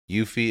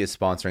Eufy is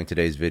sponsoring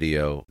today's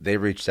video. They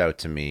reached out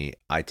to me.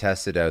 I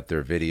tested out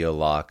their video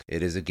lock.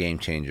 It is a game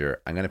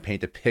changer. I'm going to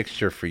paint a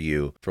picture for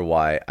you for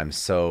why I'm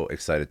so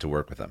excited to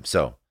work with them.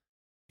 So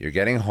you're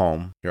getting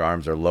home, your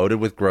arms are loaded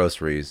with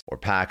groceries or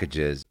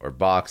packages or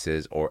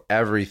boxes or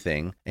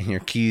everything, and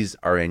your keys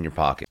are in your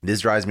pocket. This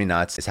drives me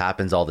nuts. This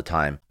happens all the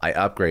time. I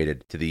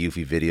upgraded to the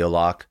Eufy video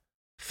lock,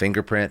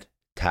 fingerprint,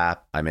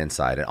 tap, I'm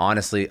inside. And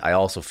honestly, I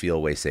also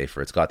feel way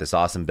safer. It's got this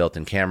awesome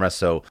built-in camera,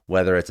 so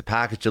whether it's a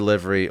package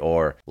delivery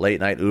or late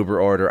night Uber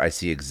order, I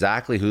see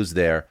exactly who's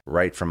there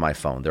right from my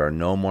phone. There are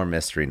no more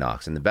mystery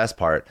knocks. And the best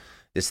part,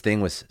 this thing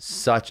was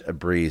such a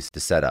breeze to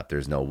set up.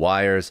 There's no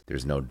wires,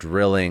 there's no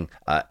drilling.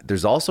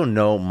 There's also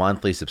no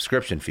monthly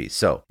subscription fees.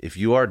 So if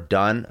you are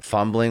done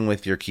fumbling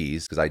with your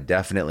keys, because I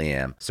definitely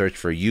am, search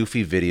for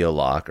Eufy Video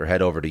Lock or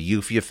head over to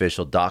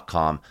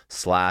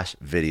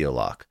eufyofficial.com/video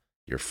lock.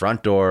 Your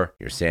front door,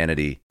 your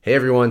sanity. Hey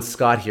everyone,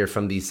 Scott here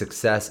from the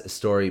Success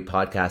Story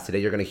Podcast. Today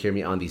you're going to hear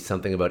me on the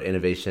Something About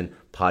Innovation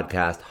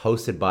podcast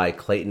hosted by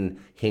Clayton,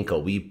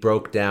 Hinkle. We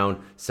broke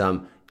down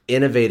some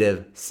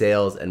innovative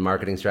sales and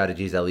marketing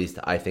strategies, at least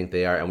I think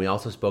they are. And we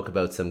also spoke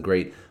about some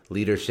great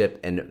leadership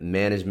and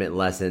management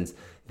lessons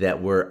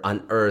that were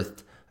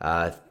unearthed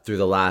through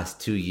the last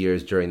 2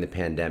 years during the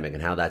pandemic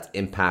and how that's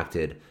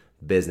impacted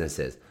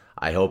businesses.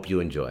 I hope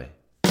you enjoy.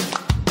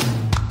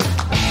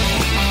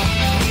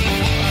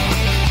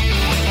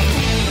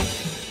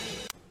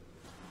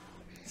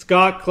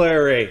 Scott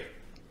Clary. Is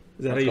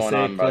that What's how you going say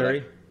on, it, brother?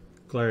 Clary?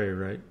 Clary,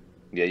 right?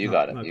 Yeah, you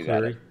got it. You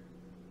got it.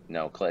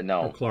 No,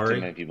 no. Clary?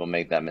 Too many people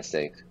make that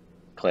mistake.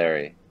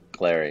 Clary.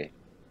 Clary.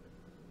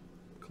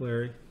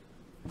 Clary.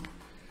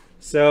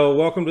 So,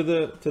 welcome to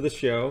the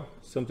show.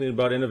 Something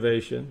About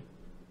Innovation.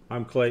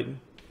 I'm Clayton.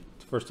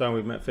 It's the first time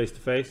we've met face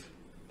to face.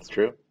 It's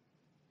true.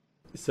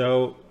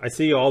 So, I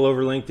see you all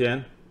over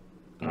LinkedIn.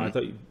 I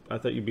thought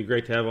you'd be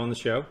great to have on the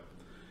show.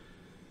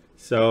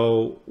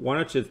 So, why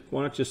don't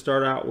you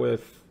start out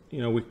with,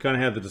 we kind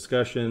of had the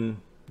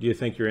discussion, do you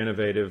think you're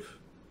innovative?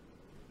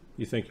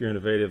 You think you're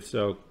innovative.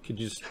 So could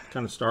you just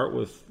kind of start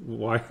with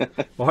why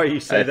you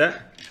say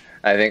that?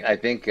 I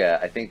think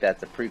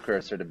that's a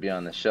precursor to be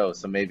on the show.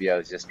 So maybe I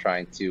was just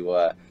trying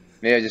to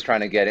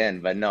get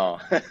in, but no.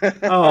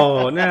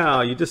 Oh,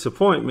 now you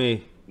disappoint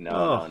me.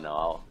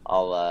 No.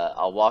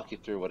 I'll walk you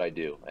through what I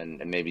do,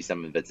 and maybe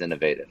some of it's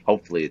innovative.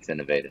 Hopefully, it's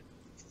innovative.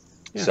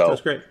 Yeah, so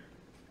that's great.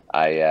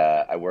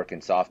 I work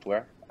in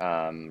software.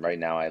 Right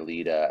now, I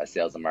lead a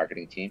sales and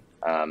marketing team.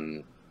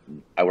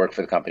 I work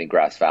for the company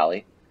Grass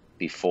Valley.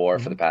 For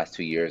the past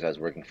 2 years, I was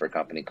working for a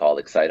company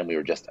called Clayton. We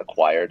were just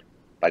acquired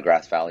by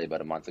Grass Valley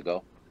about a month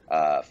ago.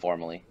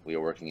 Formally, we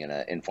were working in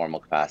an informal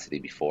capacity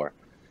before.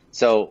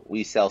 So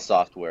we sell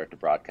software to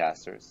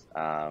broadcasters.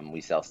 We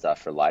sell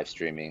stuff for live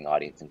streaming,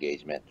 audience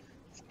engagement,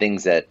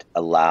 things that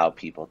allow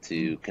people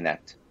to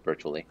connect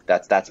virtually.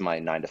 That's my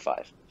 9 to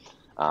 5.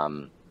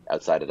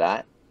 Outside of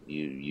that,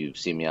 you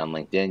see me on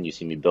LinkedIn. You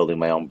see me building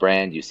my own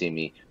brand. You see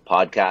me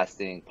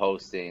podcasting,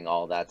 posting,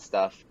 all that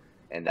stuff,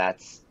 and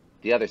that's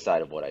the other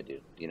side of what I do,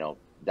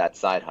 that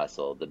side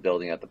hustle, the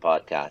building out the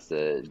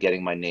podcast,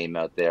 getting my name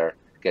out there,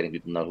 getting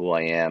people to know who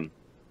I am,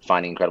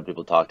 finding incredible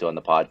people to talk to on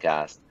the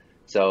podcast.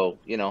 So,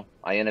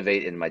 I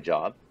innovate in my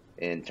job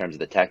in terms of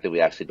the tech that we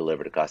actually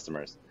deliver to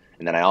customers.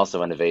 And then I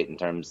also innovate in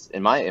terms,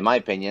 in my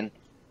opinion,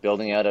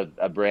 building out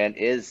a brand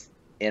is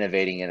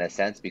innovating in a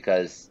sense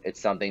because it's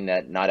something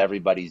that not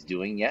everybody's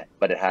doing yet,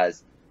 but it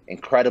has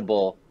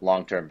incredible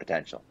long-term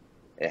potential.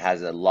 It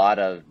has a lot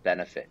of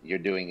benefit. You're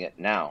doing it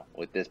now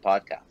with this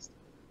podcast.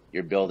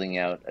 You're building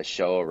out a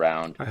show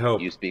around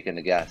you speaking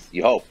to guests.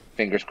 You hope,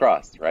 fingers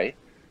crossed, right?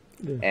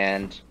 Yeah.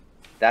 And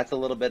that's a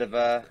little bit of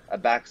a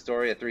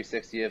backstory, a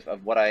 360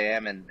 of what I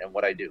am and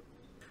what I do.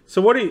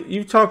 So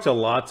you've talked to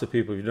lots of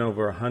people. You've done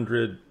over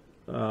 100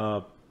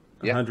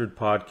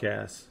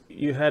 podcasts.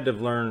 You had to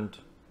have learned,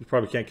 you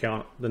probably can't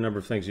count the number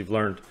of things you've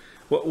learned.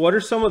 What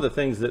are some of the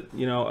things that,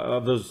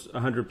 of those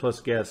 100 plus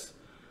guests,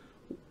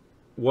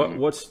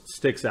 what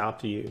sticks out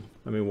to you?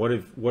 I mean, what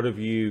have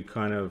you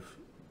kind of,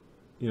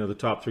 the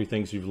top 3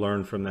 things you've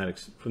learned from the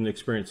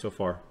experience so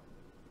far?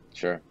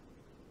 Sure.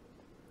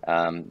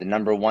 The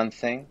number one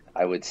thing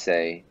I would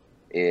say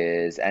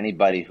is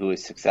anybody who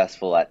is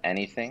successful at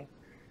anything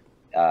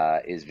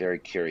is very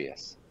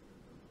curious,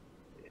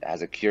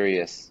 has a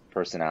curious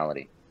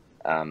personality.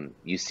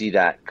 You see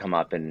that come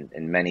up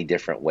in many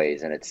different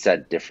ways, and it's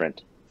said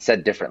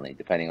differently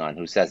depending on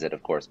who says it,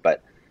 of course.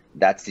 But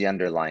that's the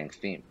underlying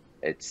theme.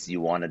 It's you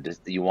want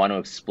to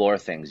explore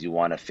things, you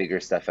want to figure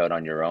stuff out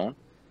on your own,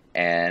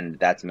 and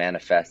that's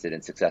manifested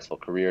in successful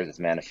careers. It's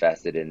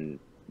manifested in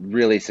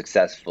really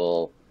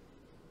successful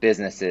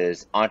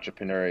businesses,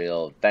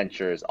 entrepreneurial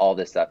ventures, all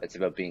this stuff. It's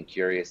about being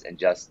curious and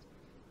just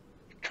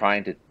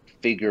trying to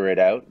figure it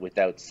out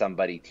without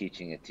somebody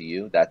teaching it to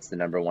you. That's the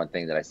number one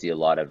thing that I see a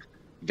lot of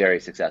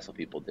very successful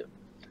people do.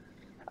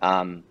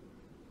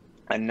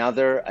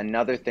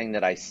 Another thing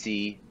that I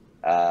see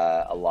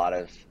a lot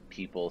of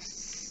people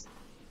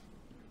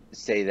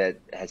say that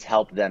has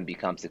helped them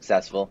become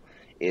successful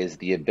is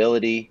the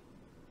ability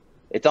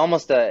it's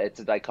it's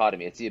a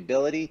dichotomy. It's the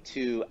ability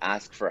to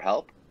ask for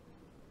help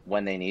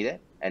when they need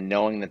it and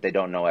knowing that they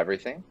don't know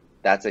everything.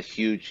 That's a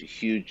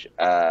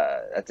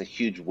that's a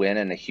huge win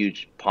and a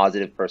huge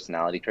positive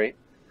personality trait.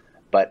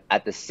 But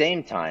at the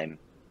same time,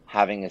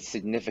 having a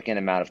significant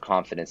amount of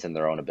confidence in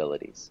their own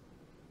abilities.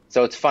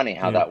 So it's funny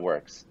how that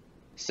works.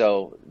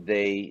 So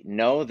they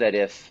know that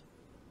if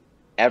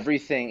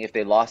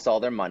they lost all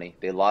their money,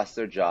 they lost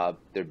their job,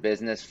 their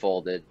business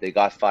folded, they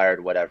got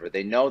fired, whatever,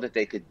 they know that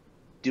they could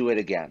do it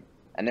again.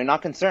 And they're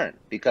not concerned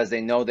because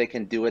they know they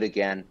can do it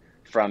again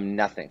from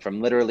nothing,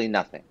 from literally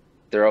nothing.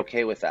 They're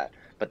okay with that.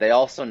 But they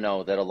also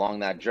know that along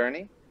that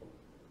journey,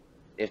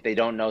 if they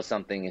don't know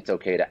something, it's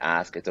okay to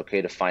ask. It's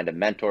okay to find a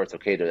mentor. It's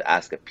okay to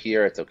ask a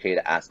peer. It's okay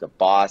to ask a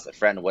boss, a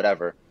friend,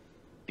 whatever,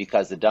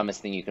 because the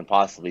dumbest thing you can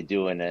possibly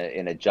do in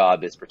a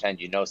job is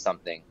pretend you know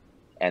something,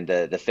 and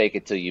the fake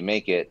it till you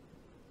make it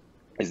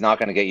is not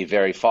going to get you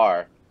very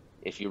far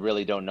if you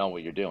really don't know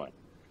what you're doing.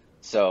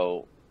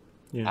 So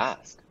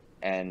ask.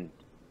 And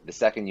the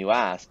second you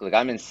ask, like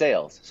I'm in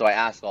sales, so I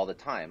ask all the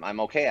time. I'm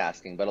okay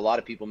asking, but a lot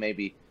of people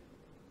maybe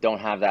don't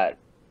have that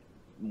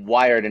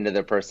wired into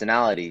their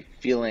personality,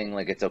 feeling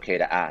like it's okay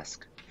to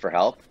ask for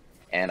help.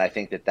 And I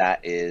think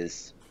that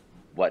is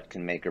what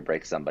can make or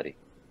break somebody,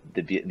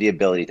 the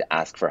ability to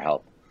ask for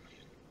help.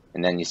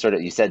 And then you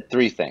said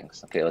three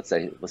things. Okay, let's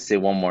say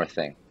one more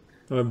thing.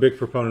 I'm a big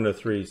proponent of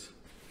threes.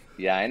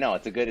 Yeah, I know.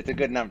 It's a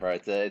good number.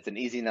 It's an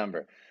easy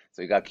number.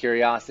 So we got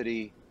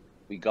curiosity,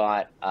 we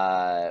got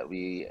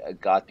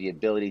the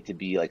ability to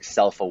be like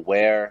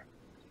self-aware.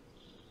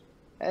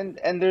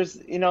 And there's,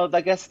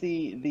 I guess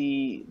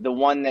the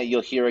one that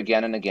you'll hear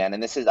again and again,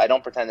 and I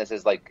don't pretend this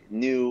is like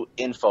new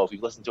info. If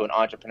you listen to an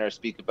entrepreneur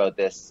speak about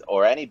this,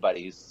 or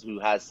anybody who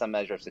has some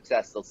measure of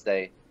success, they'll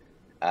say,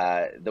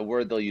 the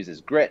word they'll use is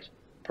grit,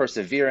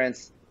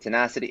 perseverance,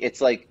 tenacity.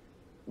 It's like,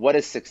 what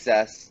is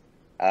success?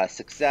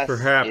 Success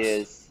Perhaps.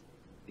 is,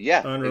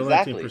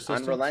 exactly. Persistence.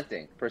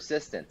 Unrelenting,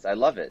 persistence. I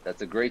love it.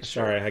 That's a great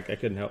shirt. Sorry, I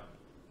couldn't help.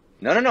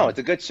 No. It's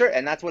a good shirt,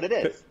 and that's what it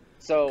is.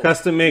 So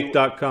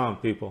CustomMake.com,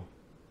 people.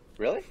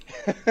 Really?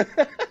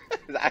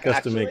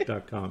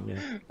 CustomMake.com,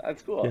 yeah.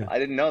 That's cool. Yeah. I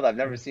didn't know that. I've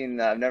never seen You're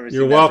that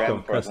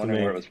welcome, brand before. I was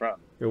wondering where it was from.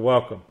 You're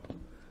welcome.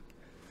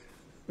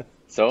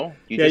 So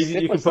you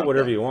can put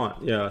whatever you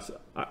want. Yeah, so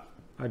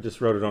I just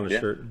wrote it on a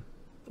shirt.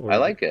 I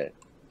like it.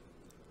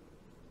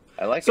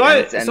 So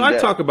I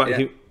talk about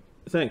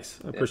thanks.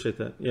 I appreciate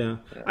that. Yeah.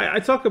 I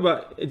talk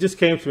about, it just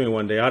came to me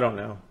one day. I don't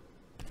know.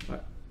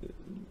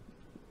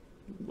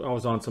 I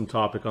was on some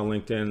topic on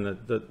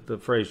LinkedIn that the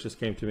phrase just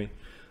came to me.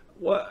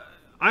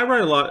 I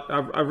write a lot.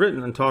 I've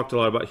written and talked a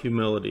lot about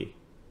humility.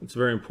 It's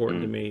very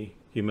important to me,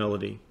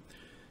 humility,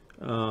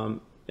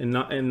 and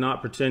not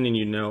pretending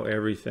you know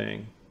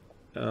everything.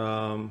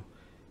 And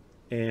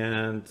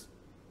I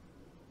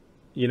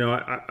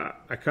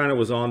kind of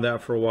was on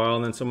that for a while,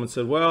 and then someone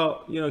said,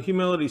 "Well,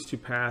 humility is too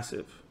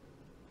passive."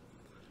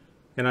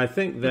 And I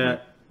think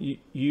that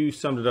you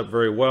summed it up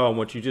very well. And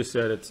what you just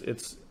said,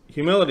 it's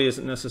humility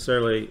isn't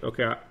necessarily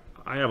okay.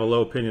 I have a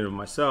low opinion of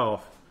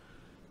myself.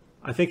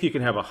 I think you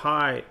can have a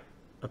high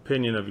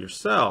opinion of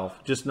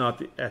yourself, just not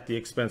at the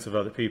expense of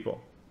other people,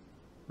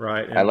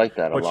 right? And I like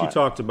that a lot. What you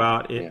talked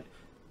about,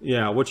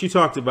 what you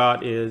talked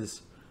about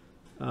is,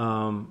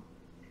 I'm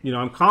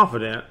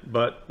confident,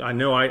 but I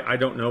know I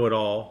don't know it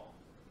all.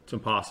 It's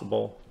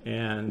impossible,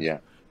 and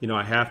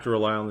I have to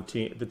rely on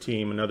the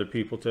team and other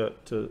people to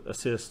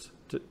assist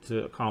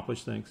to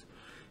accomplish things.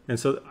 And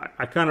so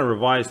I kind of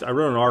revised. I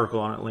wrote an article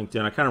on it on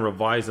LinkedIn. I kind of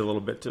revised it a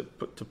little bit to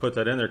put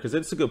that in there because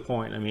it's a good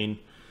point. I mean,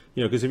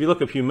 because if you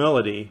look at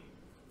humility,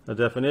 the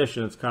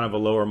definition, it's kind of a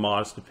lower,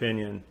 modest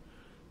opinion.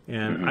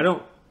 And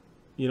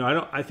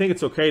I think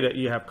it's okay that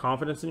you have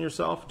confidence in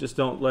yourself. Just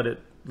don't let it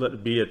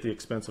be at the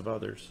expense of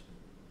others.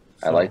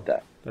 So I like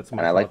that. That's my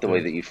and I like the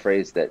way that you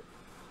phrased that,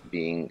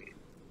 being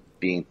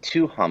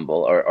too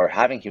humble or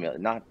having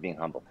humility, not being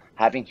humble,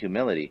 having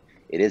humility,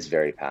 it is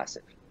very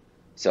passive.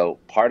 So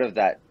part of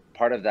that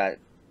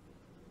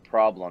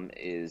problem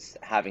is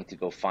having to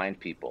go find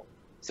people.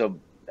 So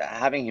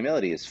having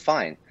humility is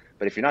fine,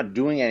 but if you're not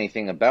doing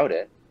anything about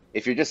it,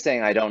 if you're just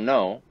saying I don't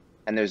know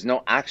and there's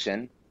no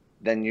action,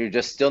 then you're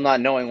just still not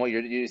knowing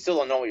you still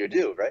don't know what you're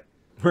doing, right?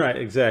 Right,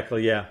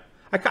 exactly, yeah.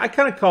 I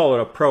kind of call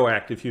it a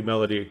proactive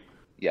humility.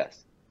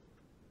 Yes,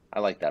 I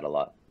like that a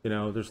lot.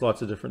 There's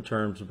lots of different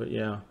terms, but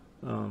yeah.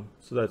 So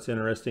that's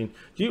interesting.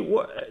 Do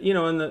you,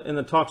 in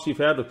the talks you've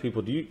had with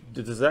people,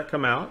 does that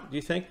come out? Do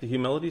you think the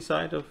humility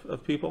side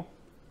of people?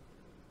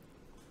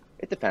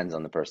 It depends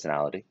on the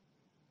personality.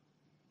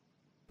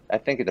 I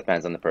think it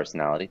depends on the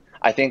personality.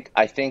 I think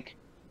at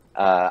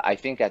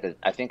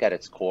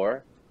its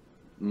core,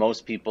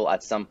 most people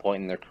at some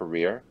point in their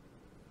career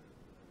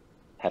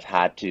have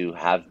had to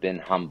have been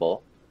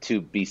humble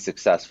to be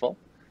successful.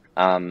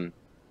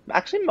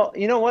 Actually,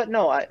 you know what?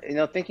 No,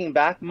 thinking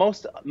back,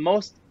 most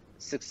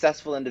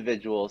successful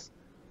individuals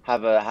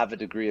have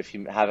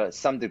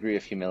some degree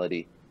of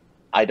humility.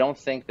 I don't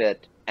think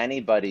that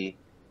anybody's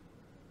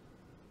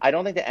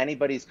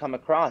come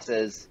across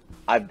as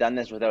I've done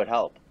this without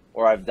help.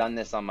 or I've done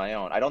this on my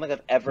own. I don't think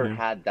I've ever Yeah.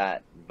 had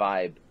that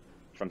vibe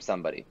from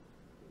somebody,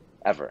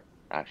 ever,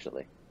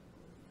 actually.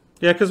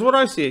 Yeah, because what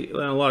I see in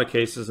a lot of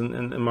cases,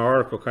 and my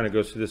article kind of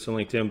goes through this on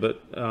LinkedIn,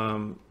 but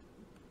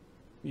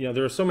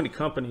there are so many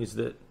companies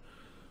that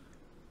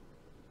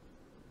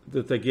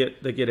they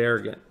get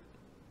arrogant.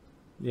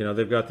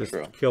 They've got this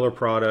True. killer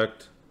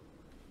product.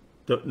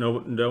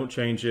 Don't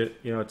change it.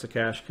 It's a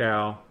cash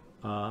cow.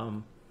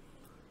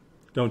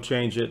 Don't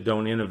change it.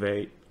 Don't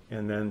innovate,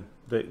 and then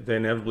they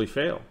inevitably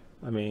fail.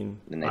 I mean,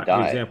 And they the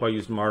die. example I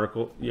used in my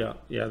article, the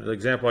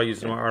example I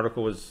used in my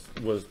article was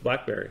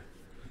BlackBerry.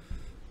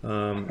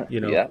 Yeah,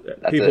 People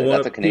that's a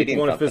want Canadian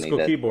a company physical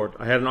that, keyboard.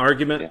 I had an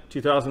argument, yeah.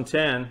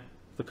 2010,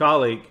 with a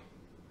colleague.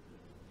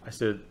 I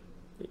said,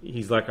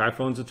 he's like,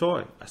 iPhone's a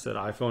toy. I said,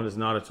 iPhone is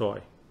not a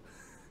toy.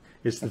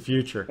 It's the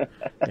future.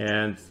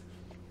 And,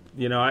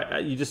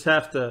 you just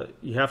have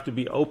to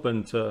be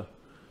open to,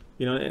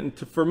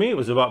 for me, it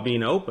was about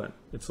being open.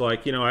 It's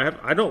like,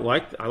 I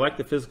like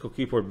the physical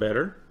keyboard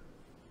better,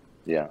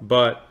 Yeah.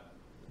 but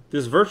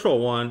this virtual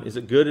one, is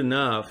it good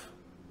enough?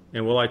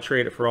 And will I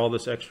trade it for all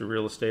this extra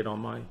real estate on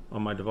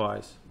my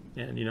device?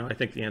 And I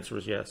think the answer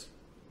is yes.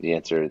 The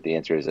answer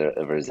is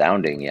a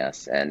resounding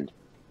yes. And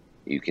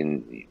you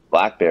can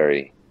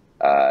BlackBerry,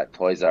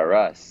 Toys R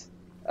Us,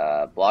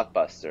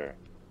 Blockbuster,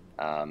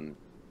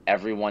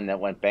 everyone that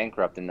went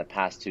bankrupt in the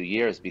past 2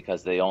 years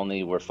because they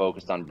only were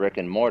focused on brick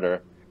and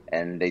mortar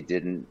and they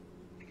didn't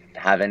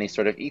have any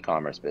sort of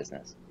e-commerce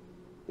business.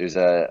 There's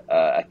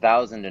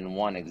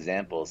 1,001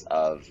 examples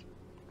of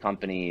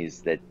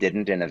companies that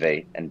didn't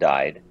innovate and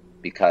died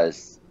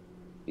because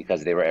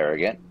they were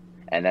arrogant.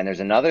 And then there's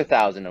another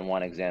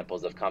 1,001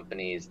 examples of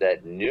companies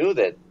that knew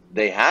that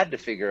they had to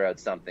figure out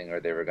something or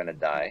they were going to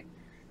die,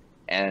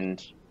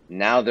 and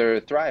now they're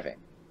thriving.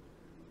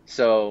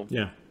 So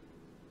yeah,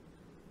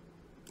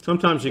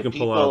 sometimes you can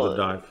pull out of the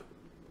dive.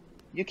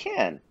 You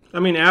can. I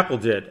mean, Apple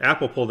did.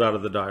 Apple pulled out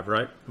of the dive,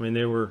 right? I mean,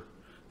 they were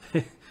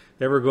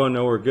going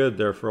nowhere good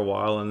there for a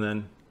while, and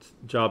then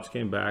Jobs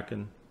came back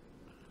and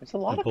there's a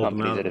lot of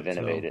companies that have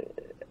innovated.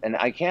 So. And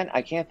I can't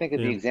think of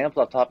the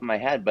example off the top of my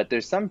head, but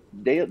there's some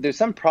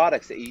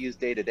products that you use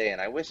day to day,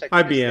 and I wish I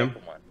could just think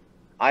of one.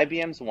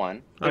 IBM's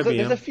one. There's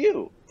a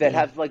few that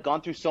have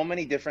gone through so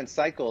many different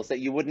cycles that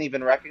you wouldn't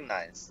even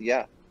recognize.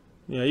 Yeah.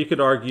 Yeah, you could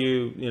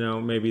argue,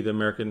 maybe the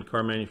American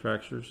car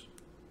manufacturers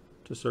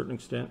to a certain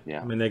extent.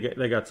 Yeah. I mean,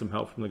 they got some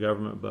help from the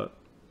government, but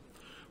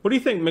what do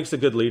you think makes a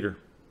good leader?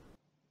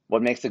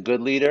 What makes a good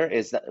leader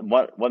is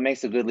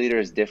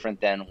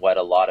different than what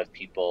a lot of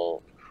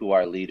people who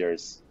are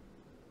leaders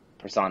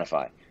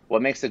personify.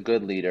 What makes a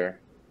good leader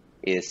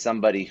is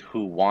somebody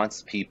who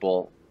wants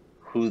people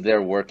who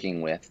they're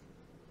working with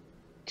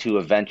to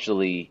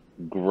eventually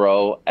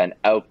grow and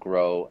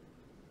outgrow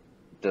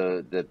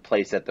the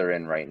place that they're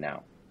in right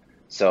now.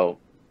 So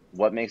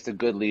what makes a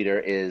good leader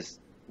is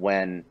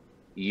when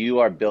you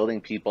are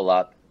building people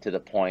up to the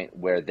point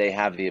where they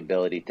have the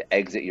ability to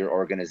exit your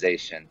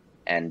organization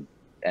and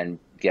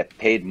get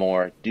paid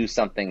more, do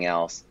something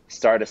else,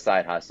 start a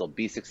side hustle,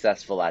 be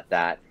successful at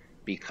that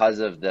because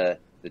of the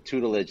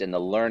tutelage and the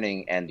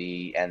learning and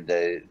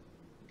the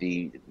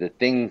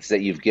things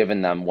that you've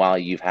given them while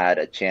you've had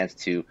a chance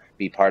to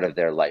be part of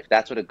their life.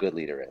 That's what a good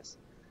leader is.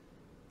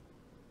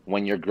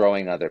 When you're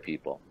growing other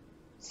people,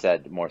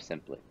 said more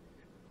simply.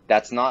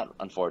 That's not,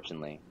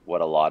 unfortunately,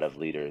 what a lot of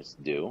leaders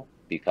do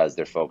because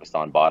they're focused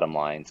on bottom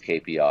lines,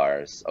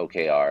 KPRs,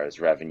 OKRs,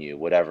 revenue,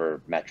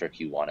 whatever metric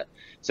you want it.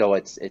 So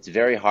it's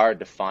very hard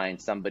to find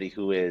somebody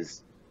who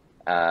is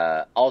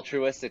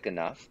altruistic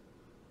enough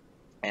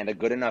and a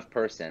good enough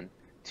person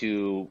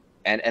to,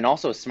 and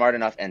also a smart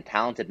enough and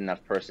talented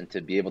enough person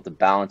to be able to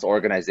balance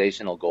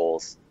organizational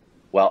goals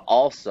while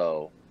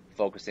also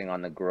focusing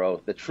on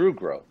the true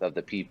growth of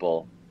the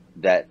people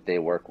that they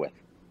work with.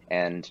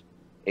 And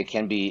it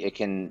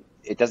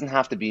doesn't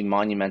have to be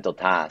monumental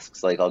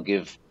tasks. Like I'll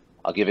give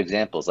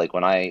examples. Like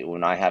when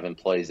I have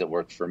employees that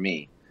work for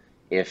me,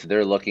 if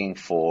they're looking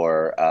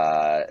for,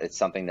 it's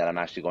something that I'm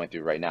actually going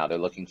through right now. They're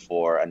looking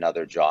for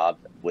another job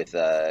with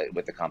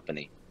the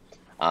company.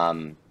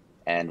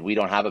 And we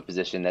don't have a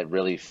position that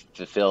really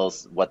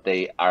fulfills what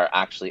they are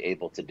actually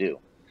able to do.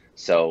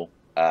 So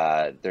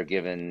they're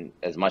given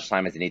as much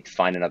time as they need to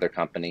find another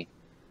company.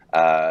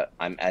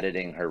 I'm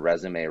editing her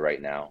resume right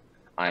now.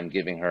 I'm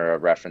giving her a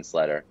reference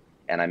letter,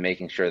 and I'm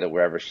making sure that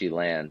wherever she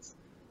lands,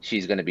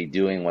 she's going to be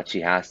doing what she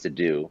has to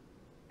do.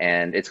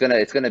 And it's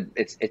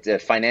a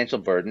financial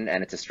burden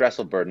and it's a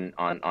stressful burden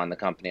on the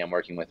company I'm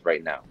working with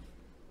right now.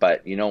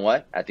 But you know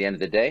what? At the end of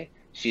the day,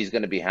 she's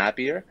going to be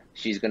happier.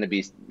 She's going to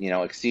be,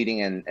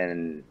 exceeding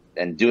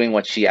and doing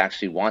what she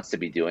actually wants to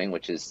be doing,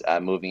 which is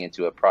moving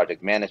into a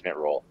project management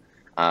role.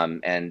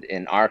 And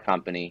in our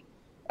company,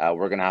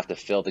 we're going to have to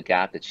fill the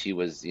gap that she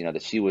was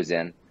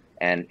in,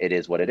 and it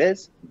is what it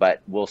is.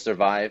 But we'll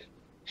survive.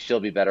 She'll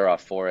be better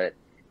off for it.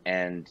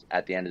 And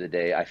at the end of the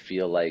day, I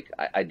feel like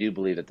I do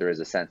believe that there is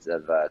a sense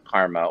of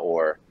karma,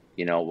 or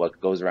what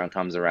goes around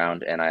comes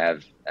around. And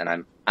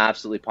I'm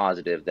absolutely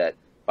positive that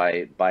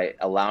by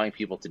allowing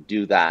people to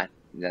do that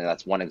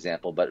that's one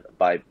example, but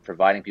by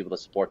providing people the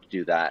support to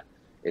do that,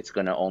 it's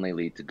going to only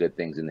lead to good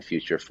things in the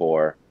future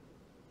for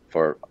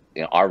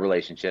our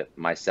relationship,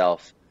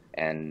 myself,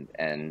 and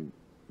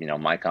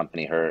my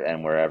company, her,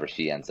 and wherever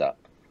she ends up.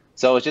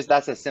 So it's just,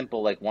 that's a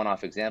simple like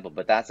one-off example,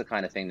 but that's the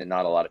kind of thing that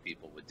not a lot of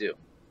people would do.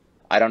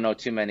 I don't know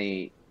too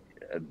many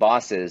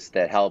bosses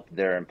that help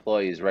their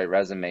employees write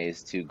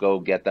resumes to go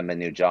get them a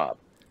new job.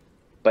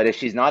 But if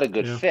she's not a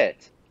good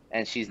fit,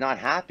 and she's not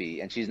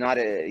happy, and she's not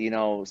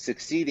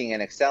succeeding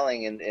and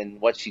excelling in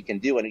what she can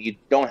do, and you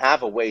don't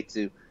have a way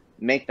to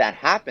make that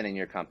happen in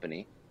your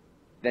company,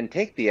 then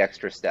take the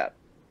extra step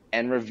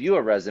and review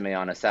a resume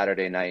on a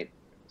Saturday night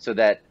so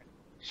that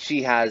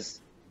she has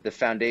the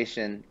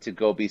foundation to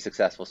go be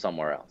successful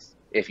somewhere else,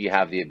 if you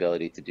have the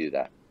ability to do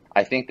that.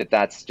 I think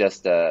that's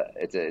just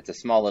it's a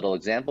small little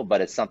example,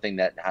 but it's something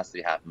that has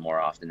to happen more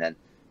often. And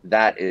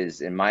that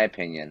is, in my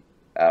opinion,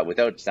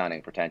 without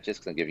sounding pretentious,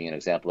 because I'm giving you an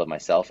example of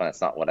myself, and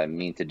it's not what I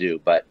mean to do,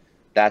 but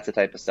that's the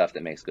type of stuff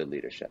that makes good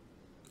leadership.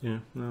 Yeah,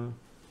 no,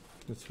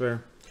 that's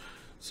fair.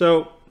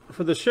 So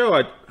for the show,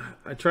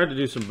 I tried to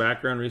do some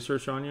background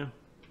research on you,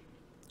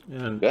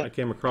 and I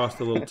came across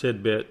a little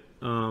tidbit.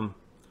 I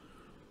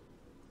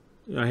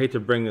hate to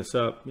bring this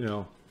up,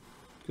 because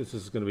this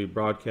is going to be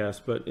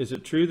broadcast, but is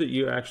it true that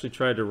you actually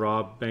tried to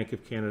rob Bank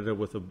of Canada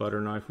with a butter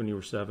knife when you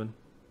were 7?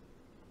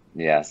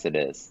 Yes, it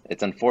is.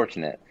 It's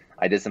unfortunate.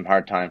 I did some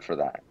hard time for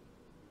that.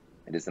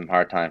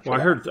 Well,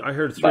 I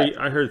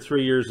heard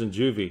 3 years in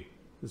juvie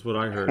is what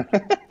I heard.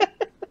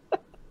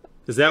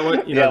 Is that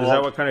what is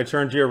that what kind of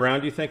turned you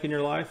around, you think, in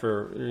your life,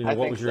 or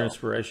what was your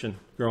inspiration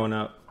growing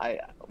up?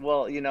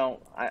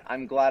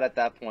 I'm glad at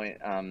that point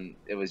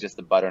it was just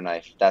a butter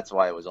knife. That's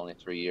why it was only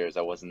 3 years.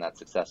 I wasn't that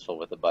successful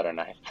with a butter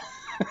knife.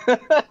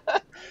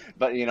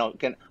 But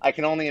I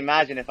can only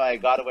imagine if I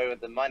got away with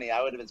the money,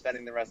 I would have been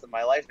spending the rest of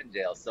my life in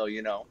jail. So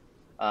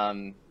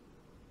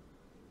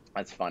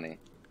that's funny.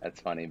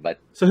 But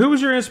so who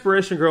was your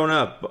inspiration growing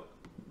up?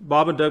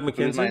 Bob and Doug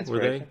McKenzie, were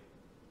they?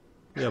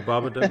 Yeah,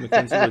 Bob and Doug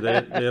McKenzie, were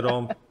they at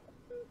all?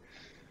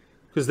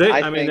 Because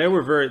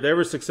they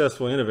were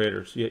successful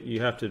innovators.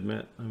 You have to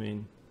admit.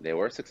 They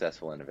were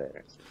successful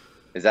innovators.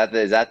 Is that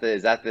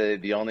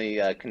the only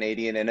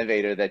Canadian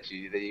innovator that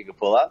you could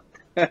pull up?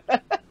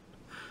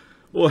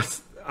 Well,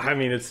 it's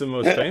the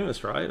most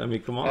famous, right?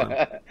 Come on.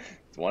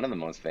 It's one of the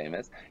most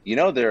famous.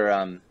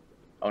 They're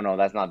oh no,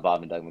 that's not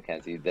Bob and Doug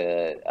McKenzie.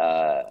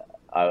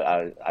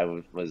 I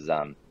was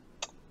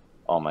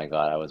oh my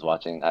God, I was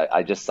watching.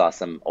 I just saw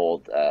some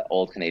old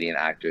Canadian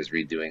actors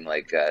redoing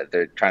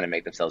they're trying to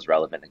make themselves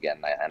relevant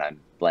again, and I'm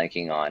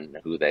blanking on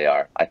who they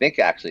are. I think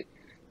actually,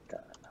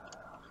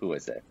 who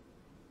is it?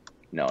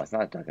 No, it's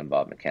not Doug and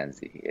Bob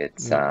McKenzie.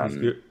 It's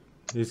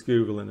he's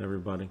Googling,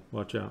 everybody.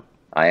 Watch out.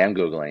 I am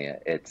Googling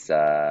it. It's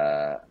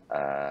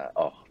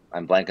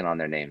I'm blanking on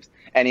their names.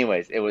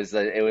 Anyways, it was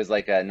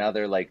like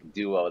another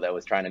duo that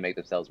was trying to make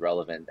themselves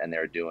relevant, and they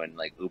were doing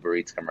Uber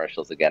Eats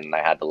commercials again, and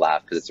I had to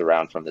laugh because it's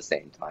around from the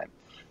same time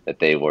that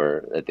they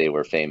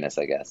were famous,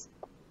 I guess.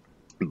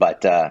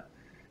 But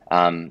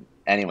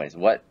anyways,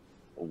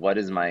 what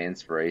is my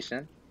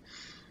inspiration?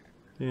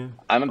 Yeah.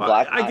 I'm a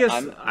black.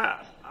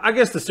 I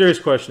guess the serious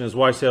question is,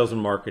 why sales and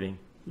marketing?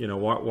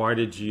 Why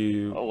did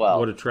you?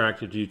 What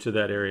attracted you to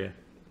that area?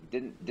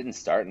 Didn't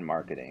start in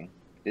marketing.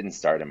 Didn't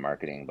start in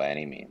marketing by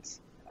any means.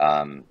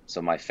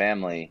 So my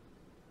family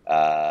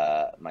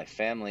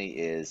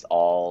is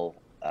all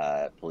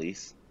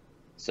police.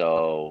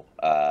 So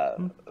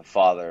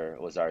father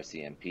was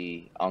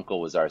RCMP, uncle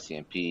was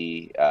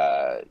RCMP,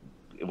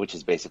 which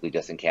is basically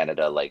just in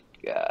Canada,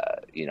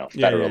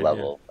 federal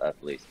level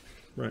police.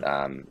 Right.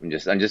 I'm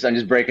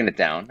just breaking it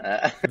down.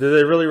 Do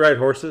they really ride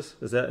horses?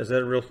 Is that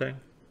a real thing?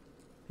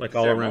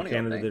 All around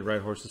Canada, thing. They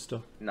ride horses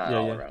still? Not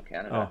all around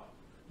Canada. Oh,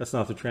 that's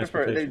not the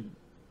transportation.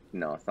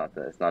 No, it's not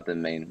the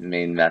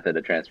main method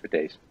of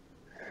transportation.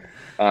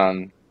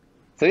 So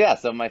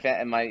my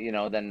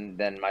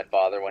then my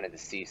father went into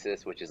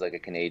CSIS, which is like a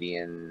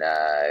Canadian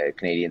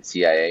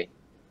CIA.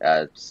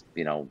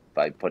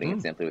 By putting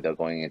it simply, without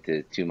going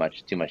into too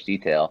much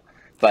detail.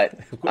 But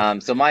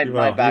so my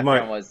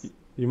background was.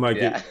 You might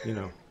get,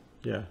 you're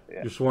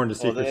sworn to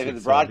secrecy. Well, if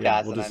it's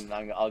broadcast,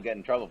 I'll get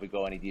in trouble if we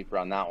go any deeper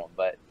on that one.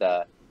 But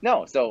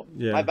no, so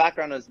my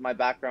background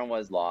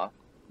was law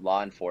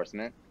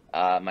enforcement.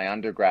 My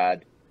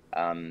undergrad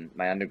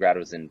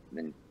was in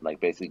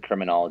basically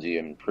criminology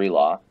and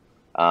pre-law.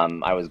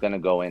 I was going to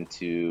go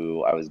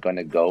into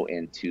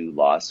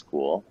law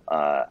school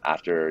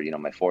after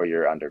my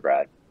 4-year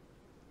undergrad,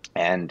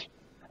 and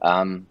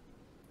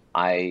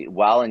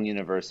while in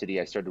university,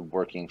 I started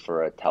working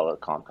for a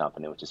telecom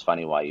company, which is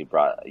funny why you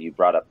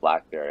brought up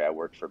BlackBerry. I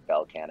worked for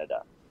Bell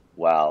Canada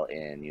while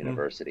in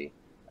university.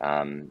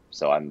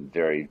 So I'm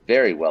very,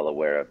 very well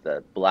aware of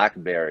the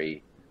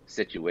BlackBerry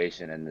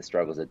situation and the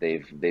struggles that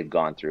they've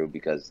gone through,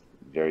 because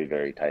very,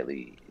 very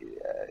tightly,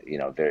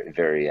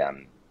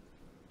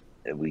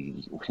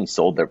 we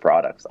sold their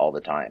products all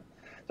the time.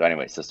 So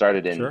anyway,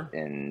 started in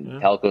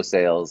telco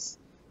sales,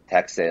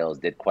 tech sales,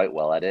 did quite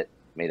well at it,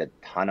 made a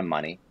ton of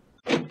money.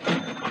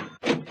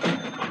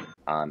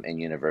 in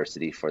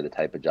university for the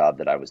type of job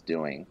that I was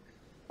doing,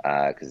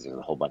 because there's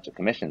a whole bunch of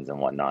commissions and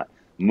whatnot.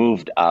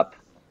 Moved up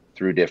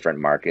through different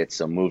markets,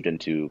 so moved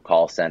into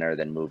call center,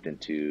 then moved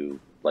into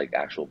like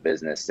actual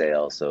business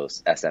sales, so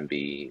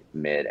SMB,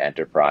 mid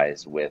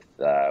enterprise with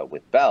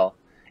Bell,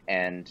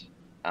 and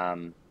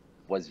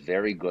was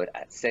very good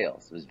at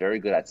sales. Was very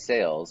good at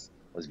sales.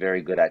 Was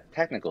very good at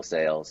technical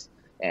sales.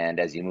 And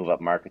as you move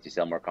up markets, you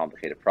sell more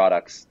complicated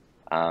products.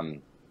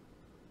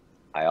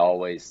 I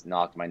always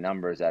knocked my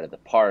numbers out of the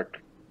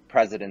park.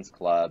 President's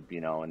Club,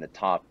 you know, in the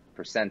top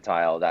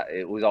percentile. That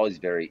it was always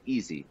very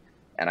easy.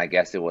 And I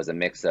guess it was a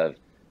mix of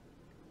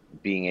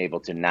being able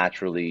to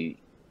naturally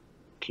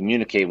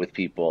communicate with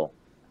people,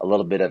 a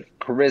little bit of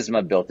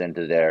charisma built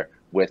into there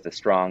with a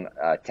strong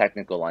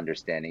technical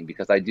understanding,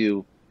 because I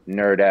do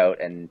nerd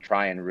out and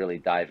try and really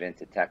dive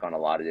into tech on a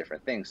lot of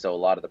different things. So a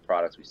lot of the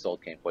products we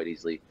sold came quite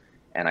easily,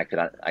 and I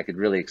could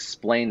really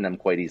explain them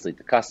quite easily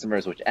to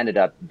customers, which ended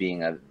up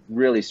being a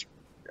really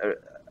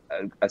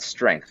a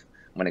strength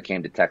when it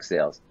came to tech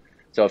sales.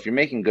 So if you're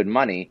making good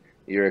money,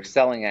 you're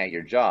excelling at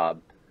your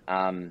job,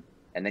 and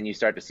then you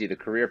start to see the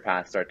career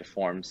path start to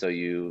form. So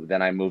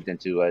then I moved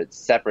into a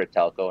separate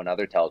telco,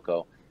 another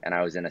telco, and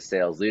I was in a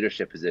sales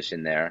leadership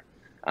position there.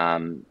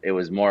 It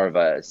was more of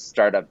a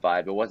startup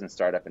vibe. It wasn't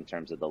startup in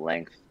terms of the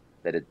length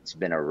that it's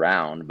been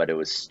around, but it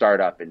was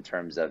startup in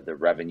terms of the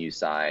revenue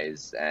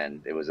size,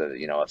 and it was a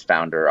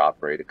founder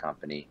operated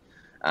company.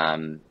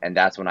 And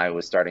that's when I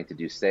was starting to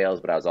do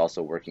sales, but I was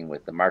also working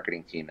with the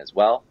marketing team as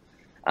well.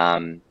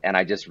 And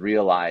I just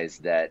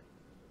realized that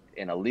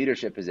in a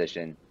leadership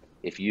position,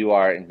 if you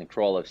are in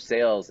control of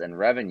sales and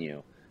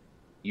revenue,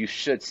 you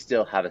should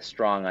still have a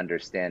strong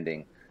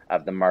understanding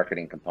of the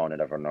marketing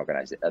component of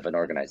an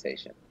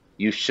organization.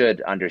 You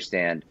should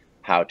understand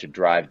how to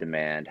drive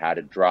demand, how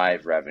to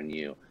drive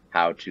revenue,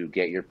 how to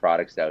get your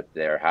products out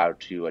there, how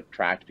to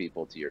attract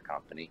people to your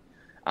company.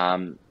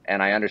 And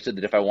I understood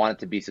that if I wanted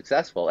to be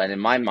successful, and in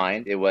my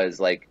mind, it was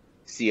like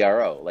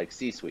CRO, like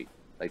C-suite,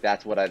 like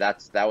that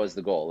was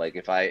the goal. Like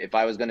if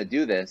I was going to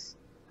do this,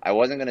 I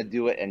wasn't going to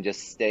do it and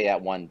just stay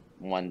at one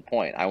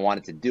point. I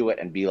wanted to do it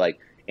and be like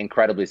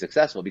incredibly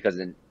successful, because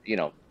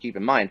keep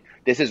in mind,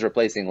 this is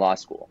replacing law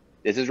school.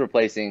 This is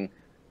replacing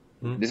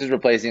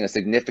a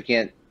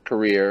significant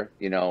career,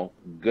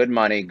 good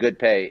money, good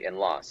pay in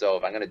law. So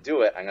if I'm going to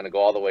do it, I'm going to go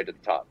all the way to the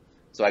top.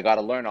 So I got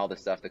to learn all the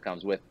stuff that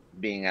comes with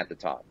being at the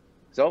top.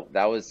 So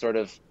that was sort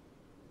of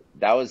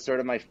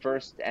my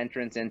first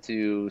entrance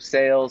into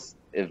sales,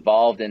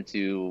 evolved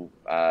into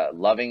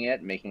loving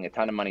it, making a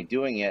ton of money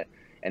doing it.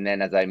 And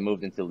then as I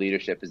moved into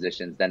leadership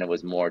positions, then it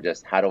was more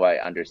just how do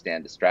I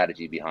understand the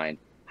strategy behind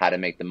how to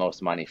make the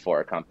most money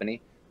for a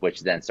company, which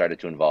then started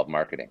to involve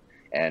marketing.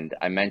 And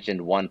I mentioned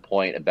one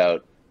point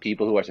about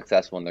people who are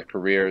successful in their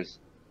careers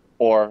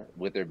or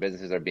with their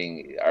businesses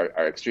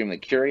are extremely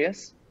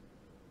curious.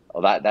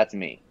 Well, that's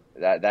me.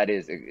 That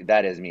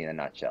is me in a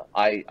nutshell.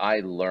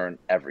 I learn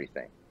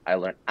everything. I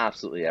learn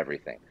absolutely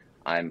everything.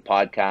 I'm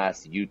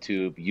podcasts,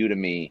 YouTube,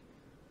 Udemy,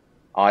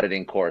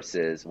 auditing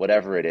courses,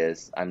 whatever it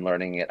is, I'm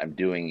learning it, I'm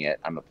doing it,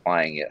 I'm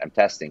applying it, I'm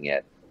testing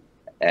it.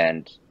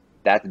 And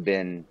that's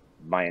been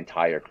my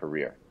entire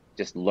career,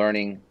 just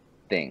learning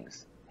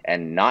things,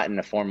 and not in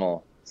a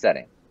formal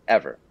setting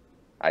ever.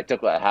 I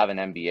have an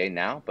MBA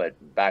now, but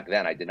back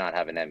then I did not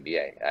have an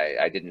MBA.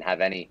 I didn't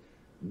have any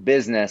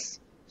business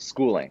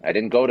schooling. I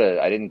didn't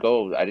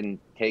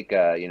take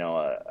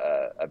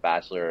a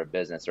bachelor of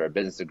business or a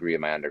business degree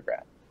in my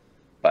undergrad.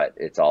 But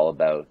it's all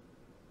about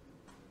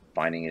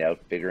finding it out,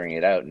 figuring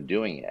it out, and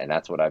doing it. And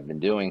that's what I've been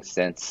doing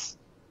since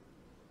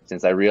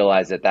I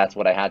realized that that's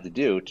what I had to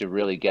do to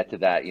really get to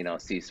that,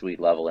 C-suite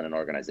level in an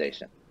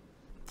organization.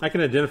 I can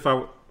identify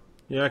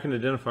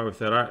with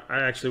that.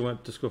 I actually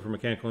went to school for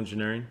mechanical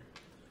engineering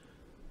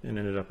and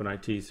ended up in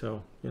IT.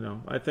 So,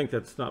 I think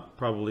that's not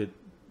probably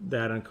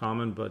that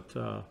uncommon, but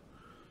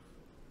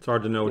it's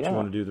hard to know what you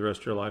want to do the rest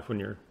of your life when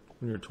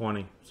you're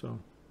 20. So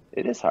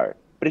it is hard.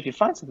 But if you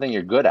find something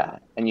you're good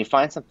at, and you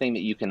find something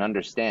that you can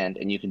understand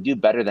and you can do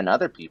better than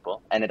other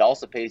people, and it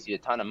also pays you a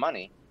ton of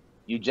money,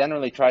 you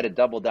generally try to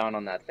double down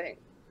on that thing.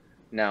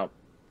 Now,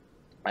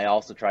 I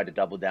also tried to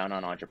double down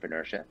on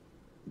entrepreneurship.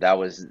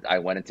 I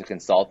went into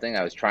consulting.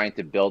 I was trying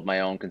to build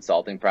my own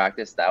consulting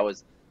practice. That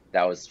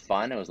was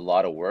fun. It was a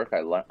lot of work.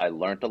 I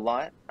learned a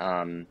lot.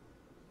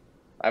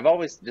 I've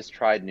always just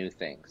tried new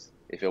things.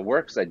 If it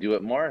works, I do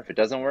it more. If it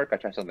doesn't work, I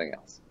try something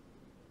else.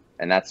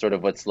 And that's sort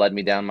of what's led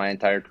me down my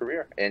entire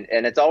career. And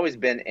it's always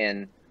been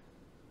in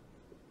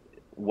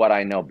what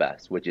I know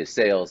best, which is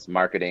sales,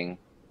 marketing,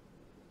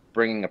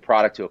 bringing a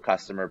product to a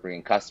customer,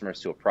 bringing customers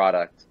to a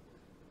product,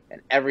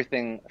 and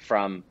everything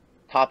from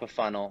top of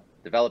funnel,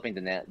 developing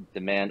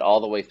demand,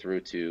 all the way through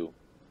to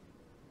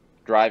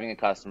driving a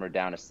customer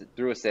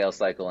through a sales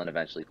cycle and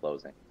eventually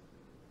closing.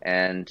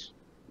 And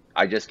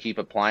I just keep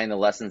applying the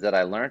lessons that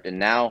I learned. And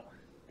now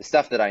the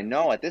stuff that I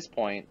know at this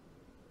point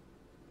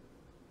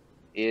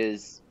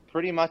is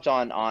pretty much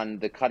on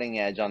the cutting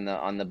edge, on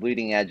the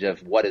bleeding edge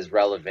of what is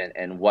relevant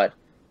and what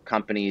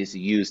companies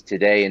use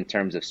today in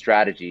terms of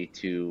strategy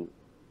to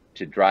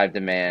to drive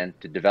demand,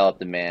 to develop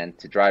demand,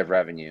 to drive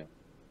revenue.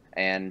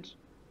 And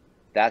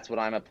that's what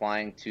I'm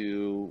applying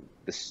to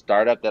the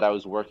startup that I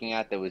was working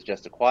at that was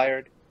just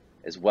acquired,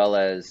 as well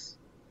as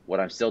what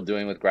I'm still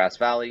doing with Grass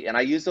Valley. And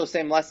I use those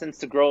same lessons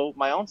to grow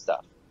my own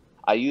stuff.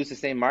 I use the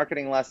same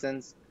marketing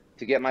lessons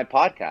to get my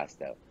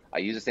podcast out. I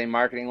use the same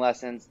marketing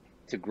lessons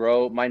to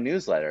grow my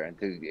newsletter.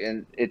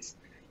 And it's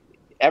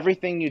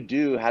everything you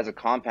do has a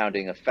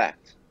compounding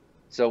effect.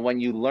 So when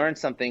you learn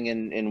something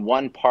in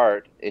one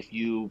part, if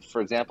you, for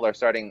example, are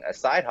starting a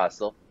side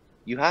hustle,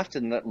 you have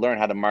to learn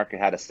how to market,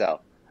 how to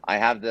sell. I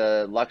have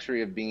the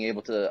luxury of being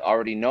able to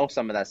already know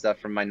some of that stuff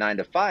from my 9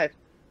 to 5,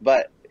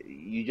 but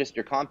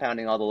you're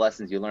compounding all the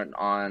lessons you learn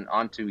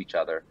onto each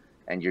other,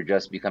 and you're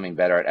just becoming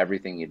better at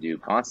everything you do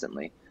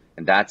constantly.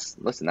 And that's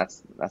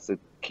the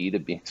key to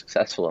being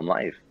successful in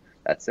life.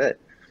 That's it.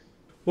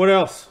 What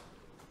else?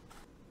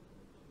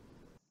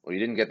 Well, you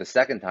didn't get the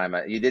second time.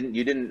 You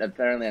didn't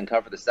apparently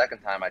uncover the second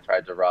time I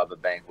tried to rob a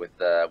bank with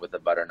a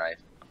butter knife.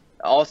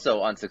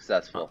 Also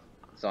unsuccessful.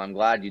 So I'm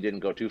glad you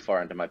didn't go too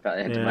far into my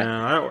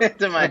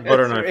that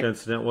butter knife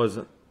incident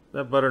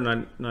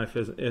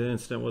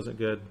wasn't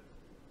good.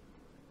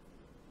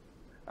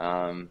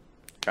 Trying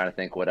to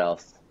think what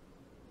else.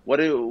 What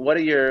are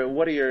your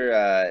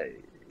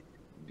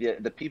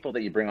the people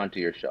that you bring onto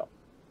your show?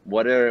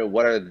 What are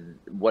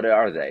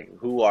they?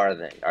 Who are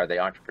they? Are they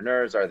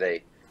entrepreneurs? Are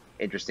they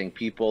interesting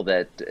people?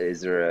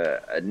 Is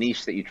there a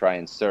niche that you try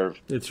and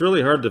serve? It's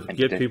really hard to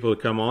get people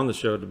to come on the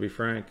show, to be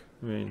frank.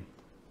 I mean,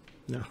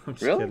 no, I'm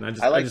just kidding. I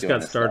just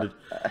got started.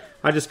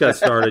 I just got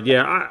started.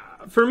 Yeah.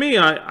 I've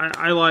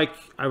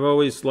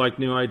always liked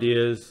new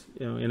ideas,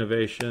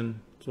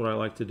 innovation. It's what I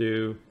like to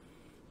do.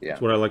 Yeah.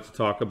 It's what I like to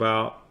talk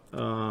about.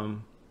 How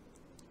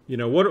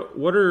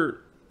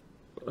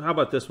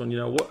about this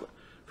one?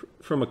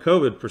 From a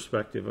COVID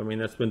perspective, I mean,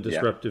 that's been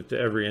disruptive to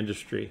every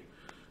industry.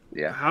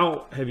 Yeah.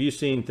 How have you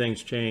seen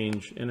things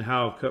change, and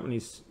how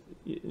companies,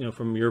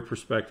 from your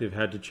perspective,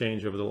 had to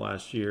change over the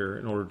last year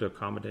in order to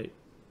accommodate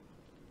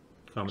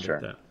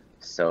that?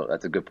 So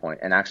that's a good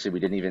point. And actually,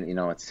 we didn't even,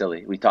 it's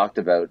silly. We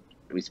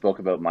spoke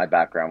about my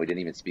background. We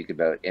didn't even speak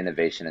about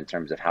innovation in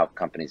terms of how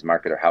companies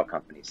market or how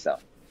companies sell,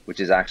 which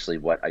is actually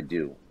what I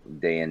do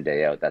day in,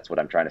 day out. That's what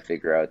I'm trying to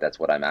figure out. That's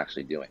what I'm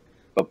actually doing.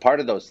 But part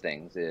of those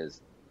things is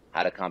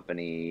how do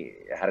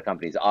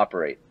companies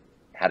operate?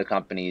 How do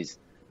companies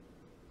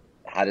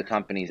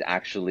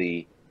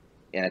actually,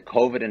 in a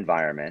COVID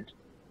environment,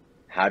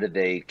 how do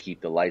they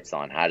keep the lights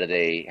on? How do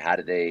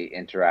they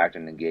interact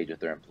and engage with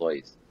their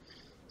employees?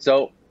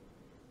 So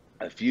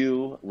a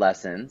few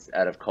lessons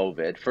out of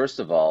COVID. First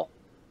of all,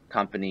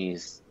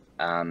 companies,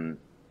 from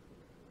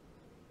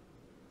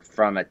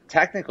a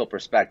technical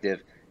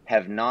perspective,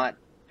 have not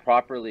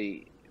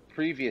properly,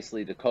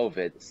 previously to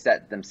COVID,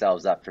 set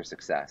themselves up for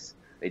success.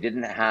 They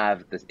didn't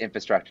have the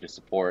infrastructure to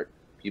support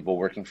people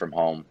working from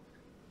home,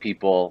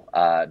 people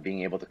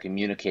being able to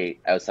communicate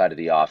outside of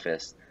the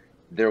office.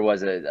 There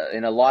was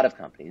in a lot of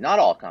companies, not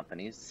all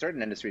companies,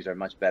 certain industries are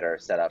much better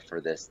set up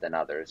for this than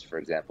others. For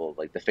example,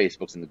 like the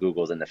Facebooks and the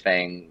Googles and the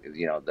FANG,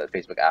 the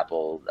Facebook,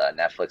 Apple,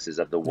 Netflixes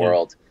of the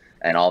world,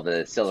 and all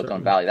the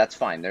Silicon Valley. That's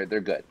fine. They're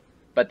good.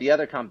 But the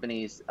other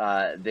companies,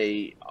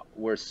 they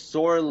were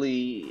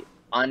sorely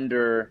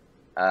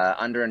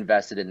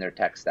underinvested in their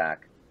tech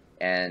stack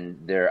and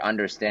their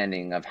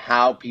understanding of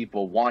how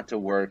people want to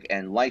work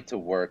and like to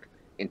work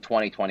in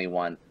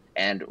 2021.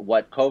 And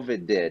what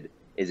COVID did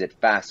is it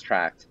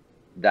fast-tracked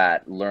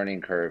that learning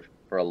curve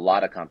for a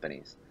lot of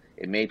companies.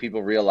 It made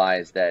people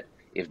realize that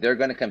if they're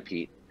going to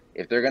compete,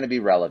 if they're going to be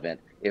relevant,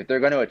 if they're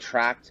going to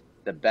attract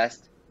the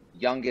best,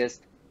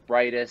 youngest,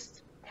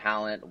 brightest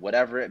talent,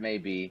 whatever it may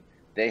be,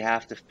 they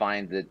have to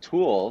find the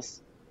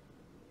tools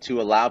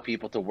to allow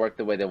people to work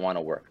the way they want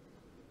to work.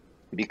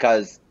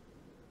 Because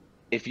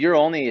if you're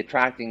only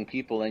attracting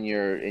people in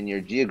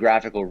your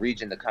geographical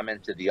region to come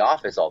into the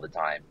office all the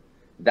time,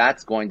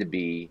 that's going to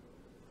be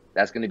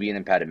an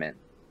impediment.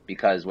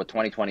 Because what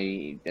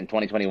 2020 and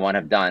 2021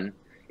 have done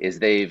is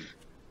they've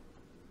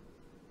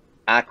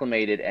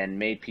acclimated and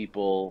made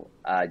people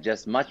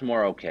just much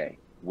more okay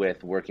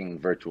with working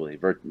virtually,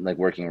 like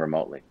working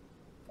remotely.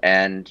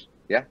 And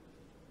yeah,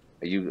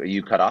 are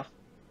you cut off?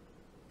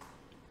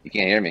 You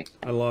can't hear me.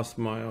 I lost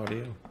my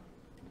audio.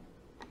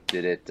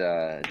 Did it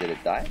die?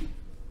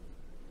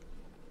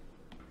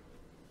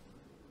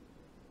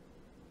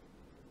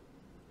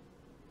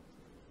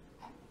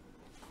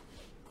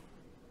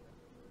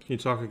 Can you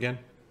talk again?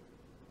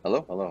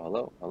 Hello.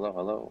 No,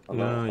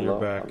 you're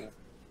back. Hello.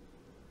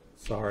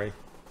 Sorry.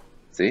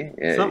 See?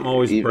 Something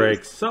always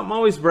breaks. Something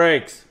always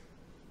breaks.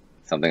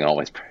 Something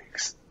always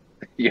breaks.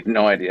 You have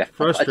no idea.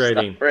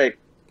 Frustrating. Break.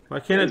 Why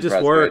can't it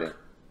just work?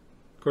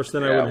 Of course,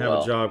 then I wouldn't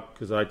have a job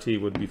because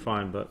IT would be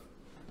fine. But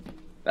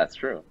that's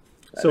true.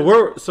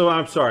 So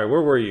I'm sorry.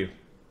 Where were you?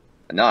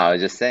 No, I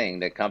was just saying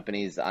that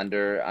companies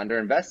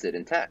underinvested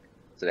in tech,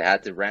 so they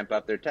had to ramp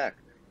up their tech.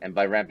 And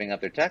by ramping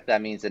up their tech,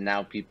 that means that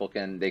now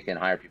they can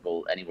hire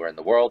people anywhere in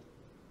the world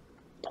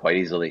quite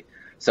easily.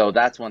 So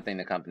that's one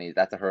thing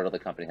that's a hurdle the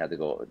company had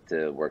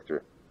to work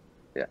through.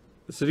 Yeah.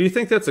 So do you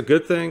think that's a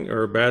good thing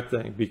or a bad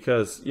thing?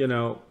 Because,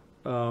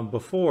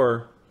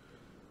 before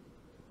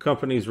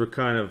companies were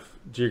kind of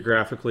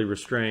geographically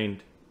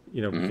restrained,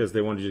 because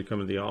they wanted you to come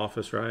to the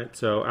office, right?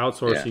 So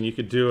outsourcing, Yeah. you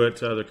could do it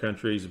to other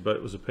countries, but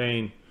it was a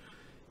pain.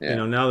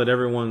 Yeah. Now that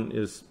everyone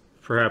is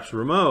perhaps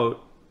remote,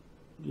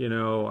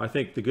 I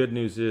think the good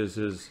news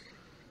is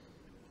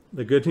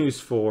the good news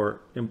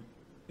for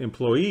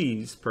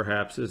employees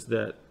perhaps is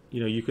that,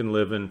 you can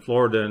live in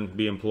Florida and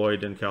be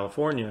employed in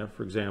California,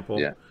 for example,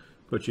 Yeah.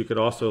 but you could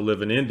also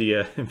live in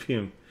India and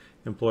be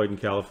employed in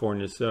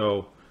California.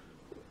 So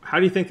how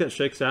do you think that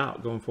shakes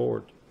out going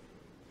forward?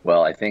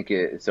 Well, I think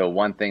so.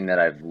 One thing that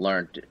I've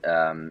learned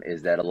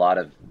is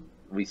that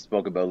we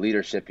spoke about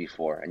leadership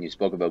before, and you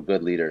spoke about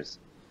good leaders.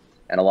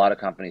 And a lot of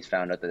companies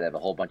found out that they have a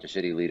whole bunch of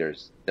shitty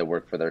leaders that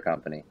work for their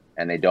company,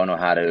 and they don't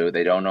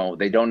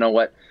know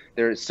what,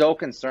 they're so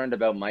concerned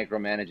about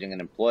micromanaging an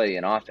employee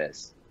in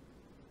office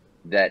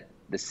that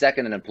the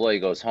second an employee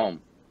goes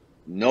home,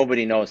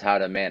 nobody knows how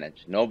to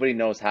manage. Nobody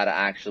knows how to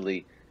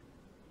actually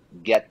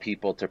get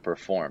people to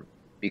perform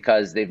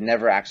because they've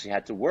never actually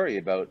had to worry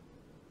about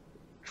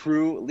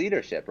true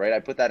leadership, right? I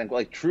put that in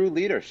like true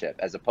leadership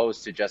as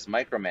opposed to just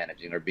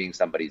micromanaging or being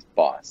somebody's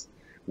boss.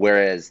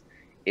 Whereas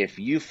if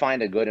you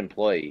find a good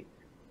employee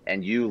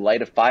and you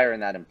light a fire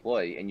in that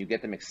employee and you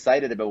get them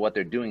excited about what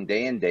they're doing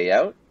day in, day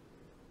out,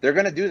 they're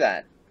going to do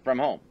that from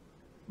home.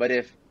 But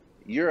if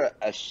you're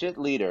a shit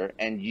leader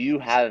and you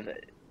have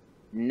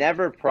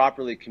never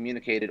properly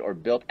communicated or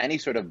built any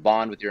sort of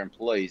bond with your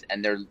employees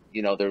and they're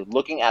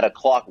looking at a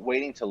clock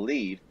waiting to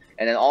leave,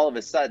 and then all of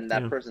a sudden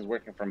that person's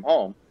working from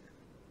home,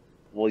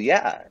 well,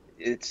 yeah,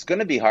 it's going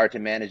to be hard to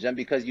manage them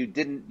because you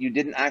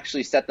didn't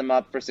actually set them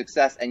up for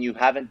success, and you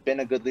haven't been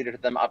a good leader to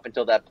them up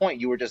until that point.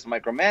 You were just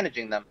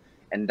micromanaging them,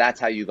 and that's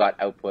how you got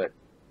output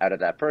out of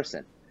that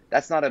person.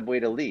 That's not a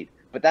way to lead.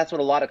 But that's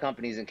what a lot of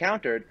companies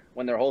encountered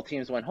when their whole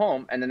teams went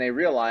home, and then they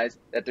realized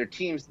that their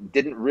teams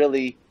didn't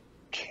really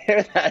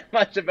care that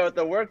much about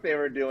the work they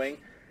were doing,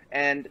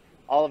 and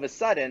all of a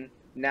sudden,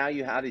 now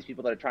you have these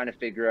people that are trying to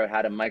figure out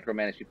how to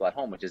micromanage people at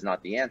home, which is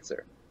not the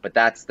answer. But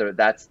that's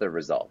the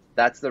result.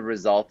 That's the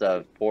result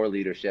of poor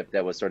leadership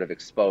that was sort of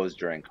exposed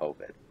during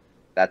COVID.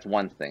 That's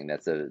one thing.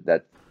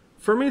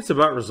 For me, it's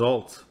about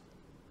results.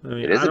 I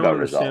mean, It is I don't about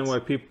understand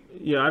results. why people.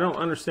 Yeah, I don't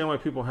understand why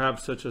people have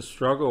such a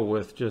struggle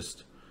with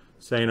just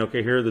saying,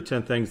 "Okay, here are the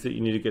 10 things that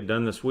you need to get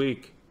done this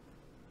week."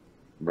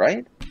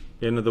 Right?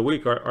 End of the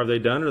week, are they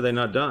done or are they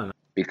not done?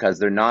 Because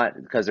they're not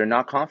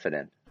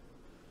confident.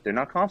 They're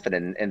not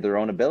confident in their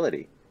own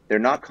ability. They're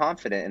not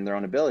confident in their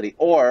own ability,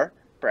 or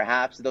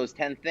perhaps those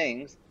 10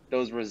 things,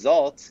 those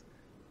results,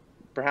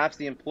 perhaps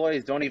the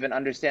employees don't even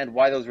understand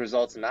why those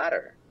results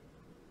matter.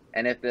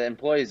 And if the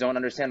employees don't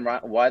understand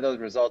why those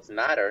results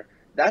matter,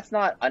 that's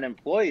not an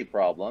employee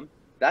problem.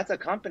 That's a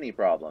company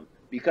problem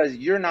because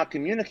you're not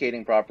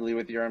communicating properly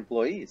with your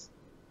employees.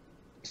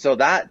 So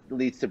that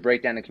leads to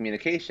breakdown in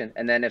communication.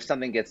 And then if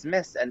something gets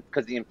missed, and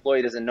because the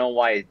employee doesn't know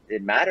why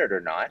it mattered or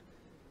not,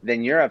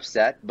 then you're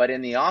upset. But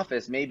in the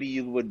office, maybe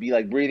you would be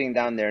like breathing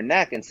down their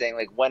neck and saying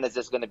like, when is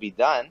this going to be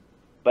done?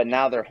 But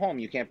now they're home,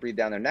 you can't breathe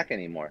down their neck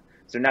anymore.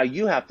 So now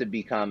you have to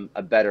become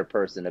a better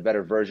person, a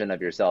better version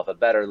of yourself, a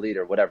better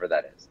leader, whatever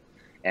that is.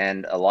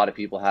 And a lot of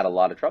people had a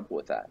lot of trouble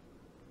with that.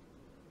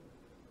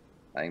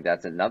 I think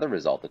that's another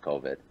result of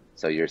COVID.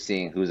 So you're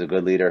seeing who's a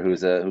good leader,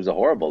 who's a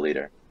horrible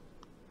leader,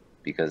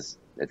 because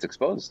it's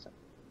exposed.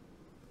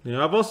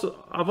 Yeah, I've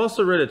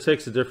also read it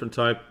takes a different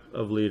type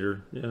of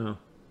leader. Yeah,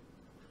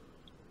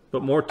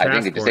 but more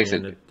task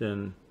oriented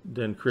than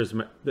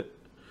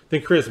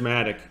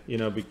charismatic.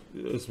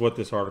 Is what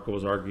this article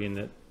was arguing,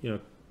 that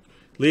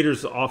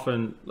leaders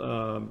often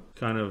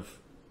kind of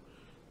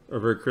are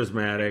very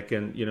charismatic,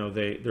 and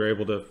they're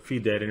able to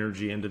feed that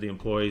energy into the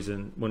employees.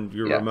 And when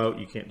you're remote,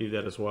 you can't do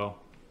that as well.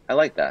 I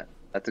like that.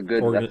 That's a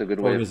good way of putting it.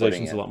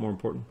 Organization's a lot more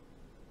important.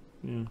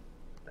 Yeah.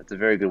 That's a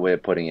very good way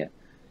of putting it.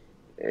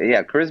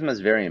 Yeah, charisma is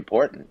very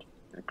important.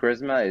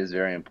 Charisma is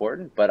very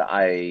important, but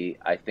I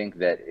think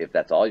that if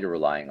that's all you're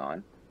relying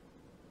on,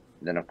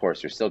 then of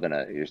course you're still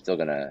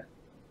gonna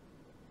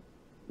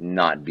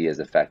not be as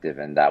effective,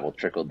 and that will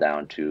trickle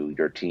down to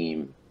your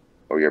team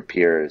or your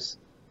peers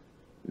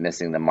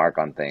missing the mark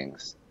on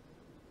things.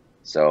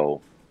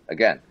 So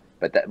again,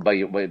 but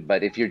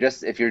if you're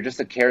just a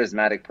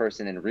charismatic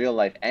person in real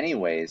life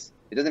anyways,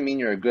 it doesn't mean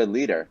you're a good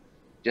leader.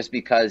 Just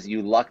because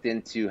you lucked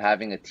into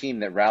having a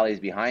team that rallies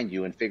behind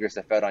you and figures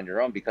stuff out on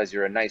your own because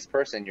you're a nice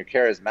person, you're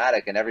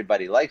charismatic, and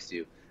everybody likes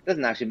you,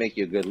 doesn't actually make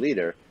you a good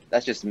leader.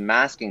 That's just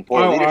masking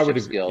poor leadership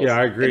skills in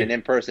an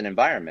in-person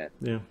environment.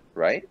 Yeah.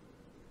 Right?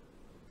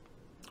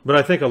 But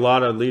I think a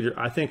lot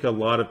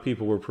of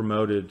people were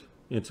promoted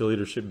into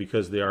leadership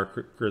because they are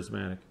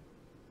charismatic.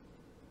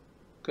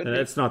 And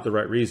that's not the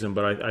right reason,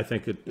 but I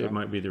think it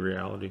might be the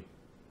reality.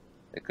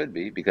 It could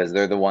be because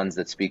they're the ones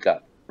that speak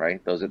up,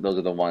 right? Those are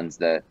the ones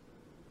that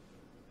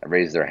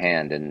raise their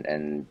hand,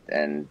 and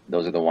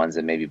those are the ones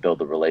that maybe build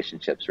the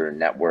relationships or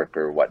network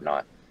or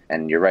whatnot.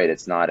 And you're right,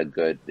 it's not a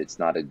good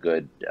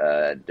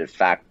de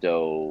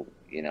facto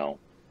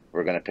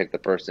we're going to pick the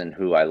person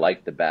who I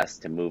like the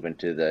best to move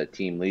into the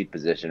team lead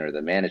position or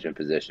the management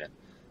position.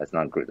 That's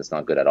not good. That's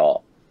not good at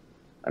all.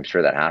 I'm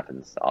sure that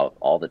happens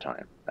all the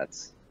time.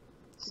 It's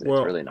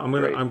really not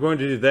great. I'm going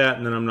to do that,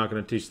 and then I'm not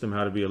going to teach them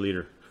how to be a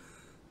leader.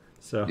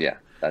 So yeah,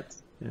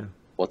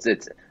 well,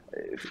 it's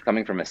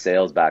coming from a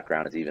sales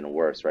background is even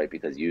worse, right?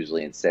 Because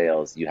usually in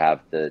sales, you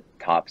have the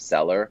top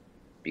seller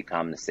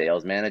become the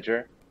sales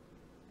manager,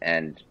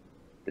 and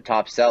the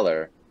top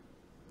seller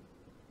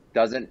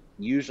doesn't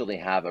usually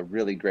have a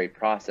really great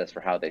process for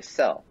how they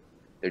sell.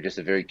 They're just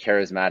a very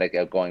charismatic,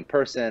 outgoing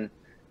person.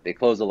 They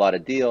close a lot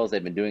of deals.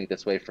 They've been doing it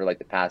this way for like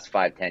the past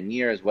 5-10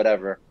 years,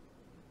 whatever,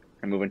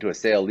 and move into a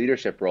sales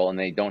leadership role, and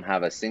they don't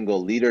have a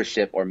single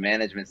leadership or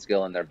management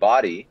skill in their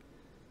body.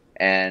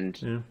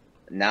 And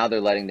now they're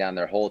letting down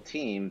their whole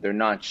team. They're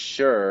not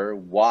sure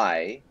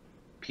why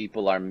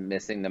people are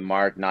missing the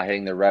mark, not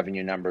hitting their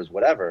revenue numbers,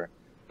 whatever,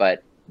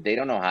 but they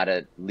don't know how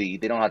to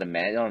lead. They don't know how to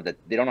manage.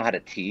 They don't know how to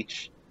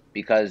teach,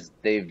 because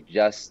they've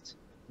just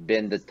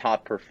been the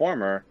top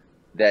performer.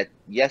 That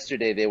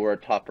yesterday they were a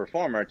top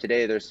performer.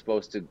 Today they're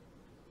supposed to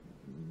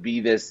be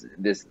this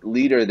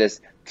leader,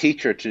 this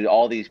teacher to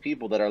all these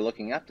people that are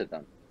looking up to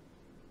them.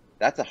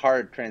 That's a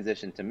hard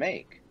transition to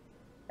make.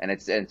 And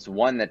it's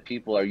one that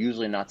people are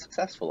usually not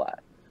successful at.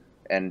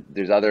 And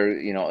there's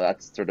other,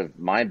 that's sort of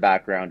my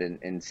background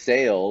in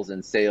sales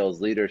and sales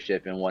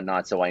leadership and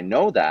whatnot. So I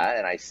know that,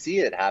 and I see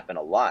it happen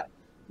a lot.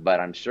 But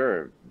I'm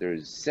sure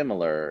there's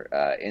similar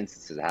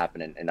instances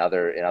happen in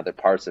other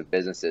parts of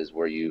businesses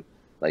where you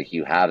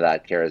have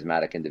that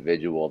charismatic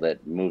individual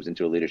that moves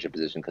into a leadership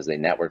position because they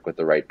network with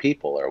the right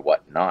people or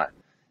whatnot.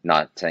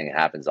 Not saying it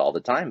happens all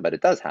the time, but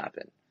it does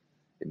happen.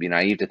 It'd be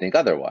naive to think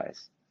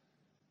otherwise.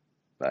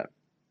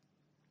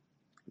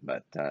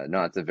 But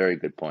no, it's a very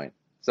good point.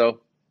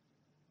 So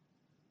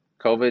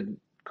COVID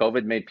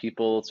made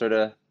people sort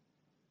of,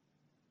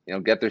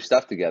 get their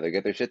stuff together,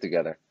 get their shit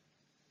together.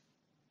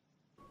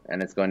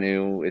 And it's going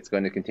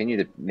to continue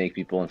to make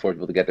people and force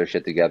people to get their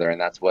shit together. And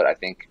that's what I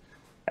think,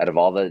 out of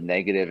all the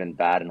negative and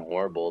bad and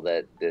horrible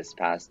that this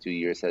past 2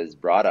 years has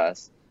brought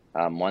us,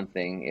 one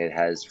thing, it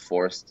has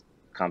forced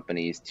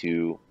companies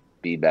to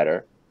be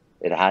better.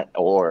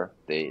 Or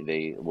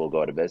they will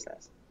go out of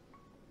business.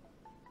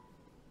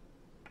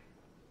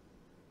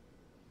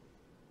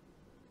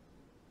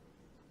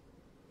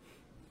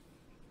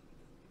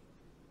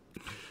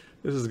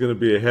 This is going to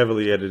be a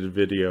heavily edited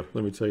video.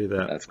 Let me tell you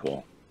that. That's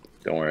cool.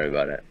 Don't worry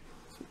about it.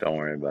 Don't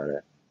worry about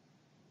it.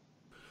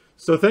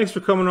 So thanks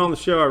for coming on the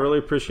show. I really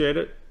appreciate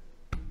it.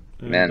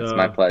 And, man, it's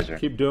my pleasure.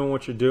 Keep doing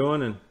what you're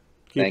doing and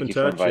keep in touch. Thank you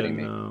for inviting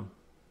me.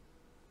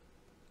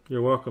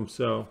 You're welcome.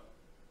 So,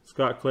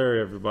 Scott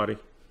Clary, everybody.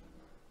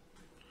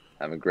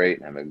 Have a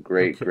great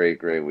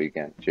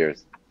weekend.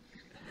 Cheers.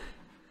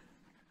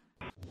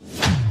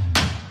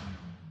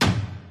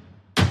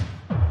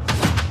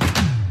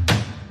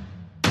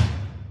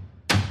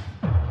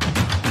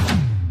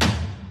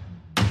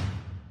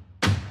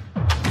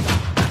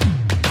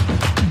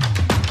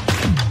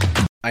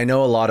 I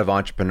know a lot of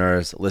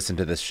entrepreneurs listen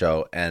to this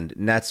show, and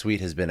NetSuite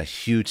has been a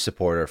huge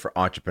supporter for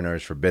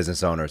entrepreneurs, for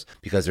business owners,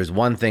 because there's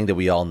one thing that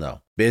we all know.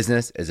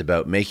 Business is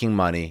about making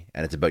money,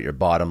 and it's about your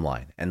bottom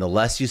line. And the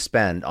less you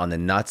spend on the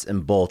nuts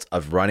and bolts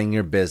of running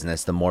your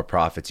business, the more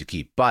profits you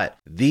keep. But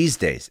these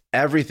days,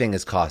 everything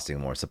is costing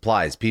more.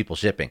 Supplies, people,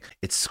 shipping.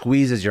 It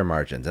squeezes your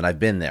margins, and I've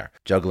been there,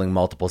 juggling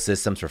multiple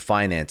systems for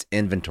finance,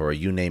 inventory,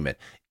 you name it,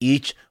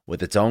 each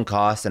with its own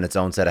costs and its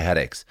own set of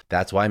headaches.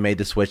 That's why I made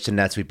the switch to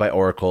NetSuite by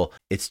Oracle.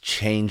 It's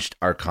changed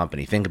our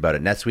company. Think about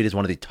it. NetSuite is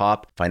one of the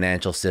top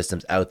financial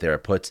systems out there.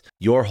 It puts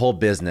your whole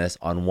business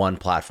on one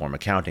platform: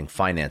 accounting,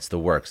 finance, the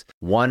works.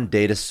 One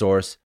data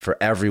source for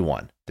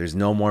everyone. There's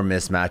no more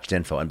mismatched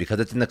info. And because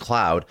it's in the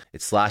cloud,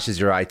 it slashes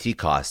your IT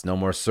costs. No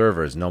more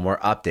servers, no more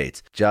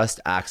updates.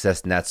 Just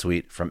access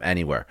NetSuite from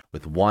anywhere.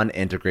 With one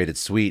integrated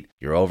suite,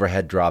 your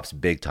overhead drops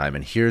big time.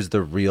 And here's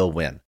the real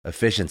win: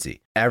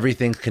 efficiency.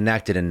 Everything's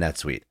connected in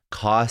NetSuite.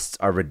 Costs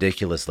are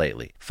ridiculous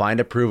lately. Find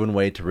a proven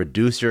way to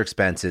reduce your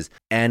expenses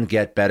and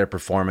get better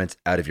performance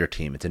out of your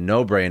team. It's a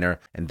no-brainer,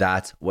 and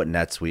that's what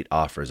NetSuite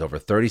offers. Over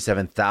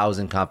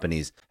 37,000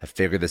 companies have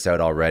figured this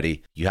out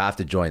already. You have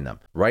to join them.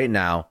 Right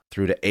now,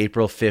 through to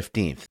April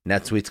 15th,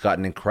 NetSuite's got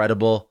an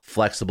incredible,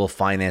 flexible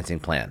financing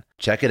plan.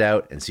 Check it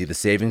out and see the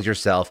savings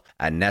yourself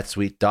at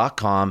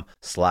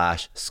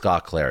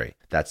netsuite.com/Scott Clary.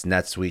 That's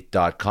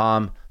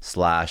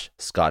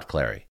netsuite.com/Scott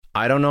Clary.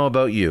 I don't know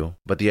about you,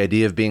 but the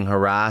idea of being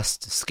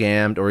harassed,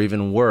 scammed, or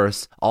even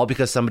worse, all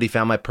because somebody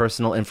found my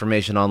personal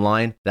information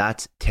online,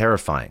 that's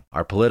terrifying.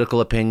 Our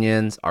political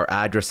opinions, our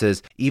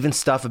addresses, even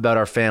stuff about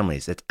our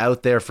families, it's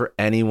out there for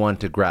anyone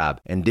to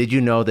grab. And did you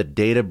know that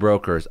data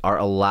brokers are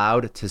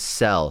allowed to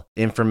sell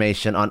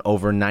information on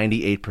over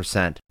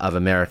 98% of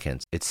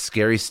Americans? It's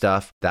scary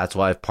stuff. That's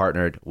why I've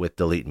partnered with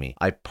Delete Me.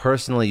 I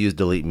personally use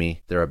Delete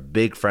Me. They're a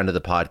big friend of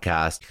the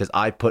podcast because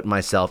I put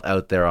myself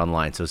out there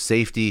online. So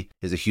safety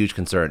is a huge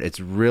concern. learned it's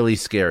really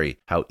scary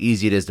how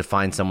easy it is to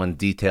find someone's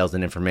details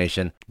and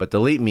information, but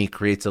Delete Me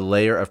creates a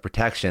layer of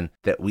protection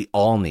that we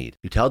all need.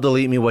 You tell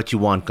Delete Me what you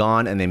want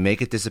gone, and they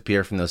make it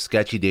disappear from those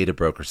sketchy data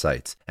broker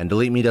sites. And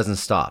Delete Me doesn't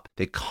stop.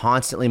 They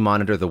constantly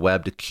monitor the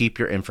web to keep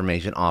your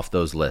information off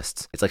those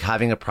lists. It's like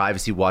having a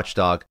privacy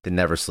watchdog that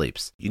never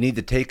sleeps. You need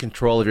to take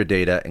control of your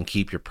data and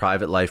keep your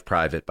private life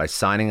private by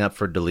signing up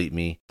for Delete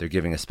Me. They're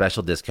giving a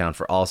special discount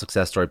for all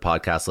Success Story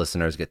podcast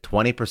listeners. Get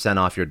 20%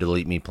 off your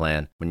Delete Me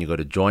plan when you go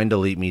to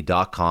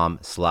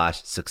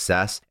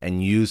joindeleteme.com/success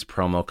and use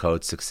promo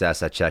code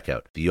success at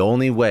checkout. The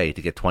only way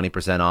to get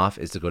 20% off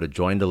is to go to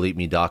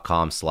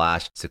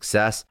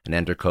joindeleteme.com/success and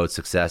enter code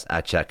success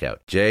at checkout.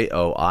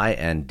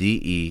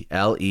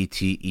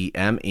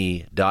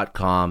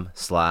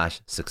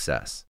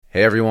 joindeleteme.com/success.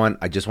 Hey everyone,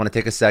 I just want to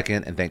take a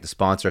second and thank the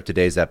sponsor of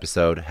today's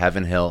episode,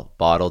 Heaven Hill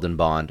Bottled and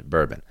Bond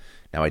Bourbon.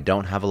 Now, I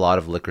don't have a lot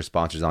of liquor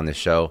sponsors on this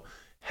show.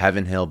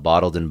 Heaven Hill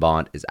Bottled and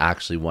Bond is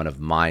actually one of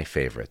my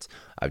favorites.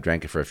 I've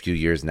drank it for a few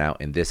years now,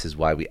 and this is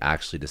why we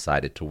actually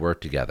decided to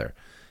work together.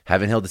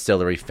 Heaven Hill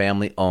Distillery,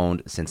 family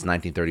owned since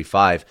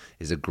 1935,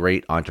 is a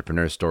great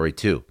entrepreneur story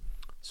too.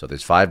 So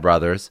there's 5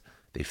 brothers.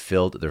 They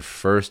filled their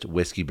first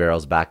whiskey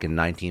barrels back in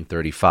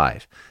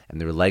 1935,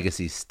 and their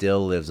legacy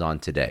still lives on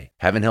today.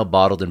 Heaven Hill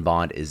Bottled and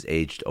Bond is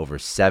aged over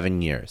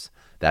 7 years.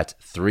 That's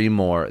 3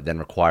 more than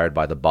required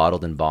by the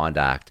Bottled and Bond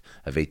Act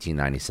of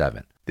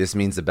 1897. This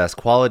means the best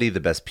quality, the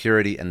best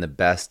purity, and the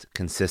best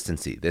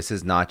consistency. This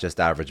is not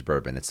just average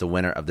bourbon. It's the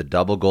winner of the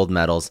double gold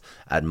medals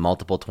at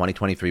multiple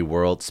 2023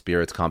 World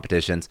Spirits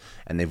competitions,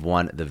 and they've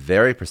won the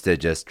very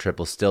prestigious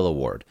Triple Still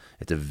Award.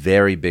 It's a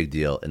very big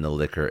deal in the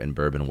liquor and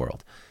bourbon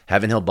world.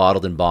 Heaven Hill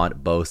Bottled and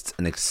Bond boasts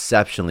an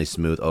exceptionally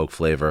smooth oak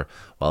flavor,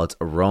 while its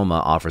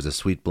aroma offers a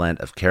sweet blend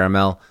of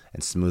caramel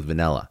and smooth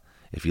vanilla.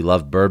 If you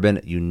love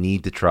bourbon, you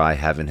need to try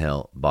Heaven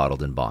Hill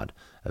Bottled and Bond.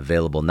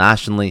 Available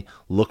nationally,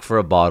 look for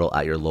a bottle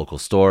at your local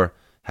store.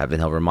 Heaven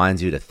Hill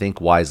reminds you to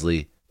think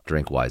wisely,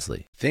 drink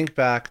wisely. Think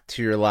back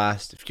to your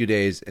last few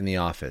days in the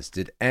office.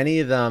 Did any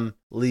of them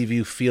leave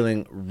you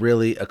feeling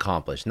really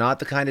accomplished? Not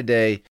the kind of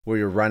day where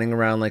you're running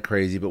around like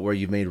crazy, but where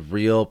you've made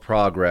real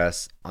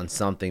progress on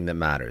something that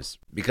matters.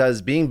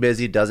 Because being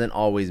busy doesn't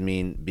always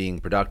mean being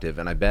productive,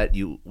 and I bet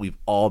we've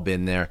all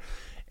been there.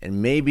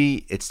 And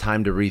maybe it's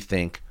time to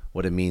rethink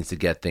what it means to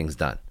get things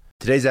done.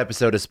 Today's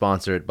episode is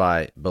sponsored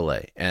by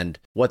Belay, and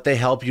what they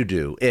help you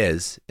do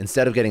is,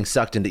 instead of getting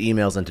sucked into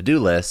emails and to-do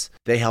lists,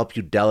 they help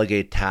you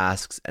delegate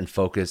tasks and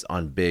focus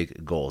on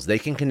big goals. They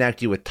can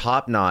connect you with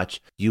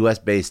top-notch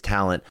US-based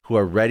talent who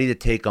are ready to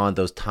take on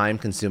those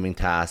time-consuming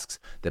tasks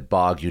that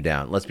bog you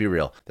down. Let's be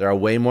real. There are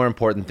way more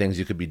important things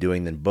you could be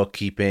doing than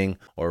bookkeeping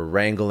or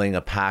wrangling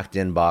a packed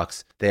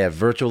inbox. They have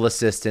virtual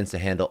assistants to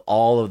handle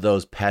all of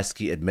those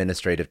pesky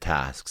administrative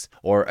tasks,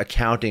 or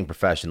accounting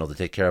professionals to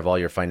take care of all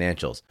your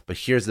financials. But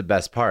here's the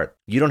best part.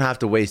 You don't have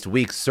to waste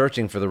weeks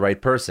searching for the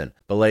right person.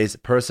 Belay's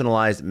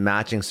personalized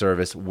matching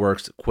service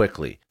works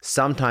quickly,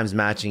 sometimes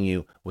matching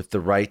you with the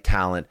right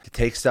talent to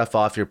take stuff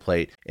off your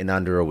plate in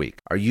under a week.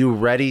 Are you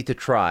ready to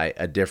try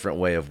a different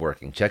way of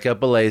working? Check out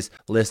Belay's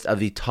list of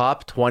the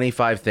top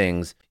 25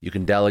 things you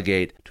can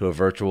delegate to a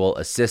virtual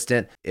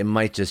assistant. It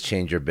might just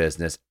change your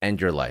business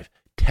and your life.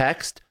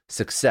 Text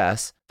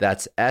SUCCESS,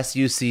 that's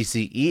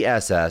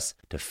SUCCESS,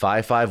 to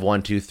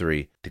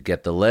 55123 to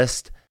get the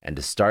list and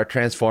to start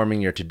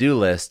transforming your to-do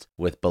list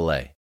with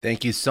Belay.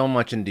 Thank you so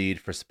much, Indeed,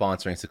 for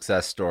sponsoring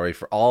Success Story.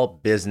 For all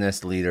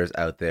business leaders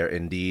out there,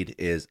 Indeed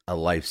is a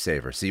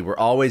lifesaver. See, we're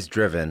always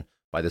driven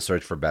by the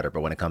search for better,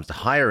 but when it comes to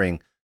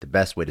hiring, the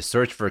best way to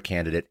search for a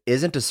candidate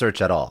isn't to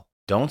search at all.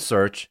 Don't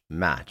search,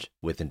 match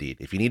with Indeed.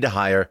 If you need to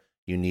hire,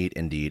 you need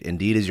Indeed.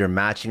 Indeed is your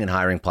matching and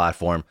hiring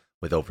platform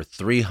with over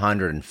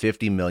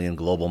 350 million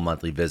global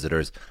monthly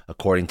visitors,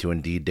 according to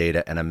Indeed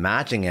data, and a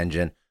matching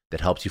engine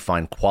that helps you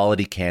find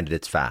quality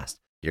candidates fast.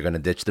 You're going to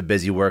ditch the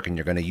busy work and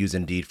you're going to use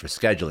Indeed for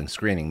scheduling,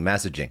 screening,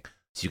 messaging,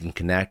 so you can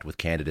connect with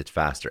candidates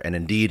faster. And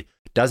Indeed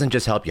doesn't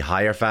just help you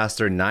hire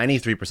faster.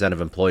 93%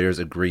 of employers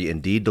agree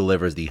Indeed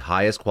delivers the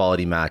highest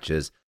quality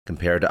matches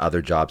compared to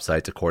other job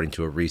sites, according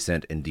to a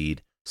recent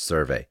Indeed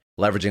survey.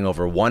 Leveraging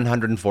over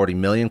 140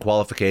 million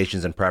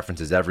qualifications and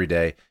preferences every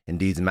day,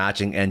 Indeed's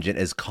matching engine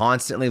is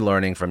constantly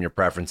learning from your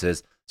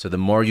preferences, so the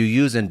more you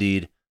use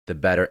Indeed, the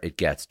better it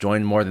gets.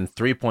 Join more than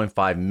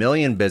 3.5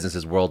 million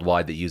businesses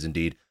worldwide that use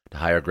Indeed to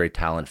hire great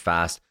talent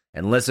fast.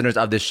 And listeners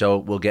of this show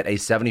will get a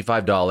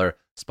 $75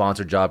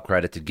 sponsored job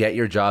credit to get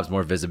your jobs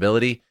more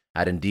visibility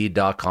at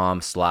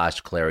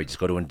Indeed.com/Clary. Just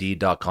go to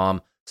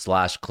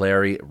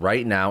Indeed.com/Clary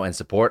right now and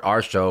support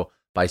our show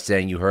by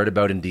saying you heard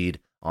about Indeed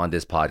on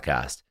this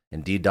podcast.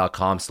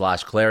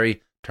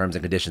 Indeed.com/Clary. Terms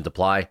and conditions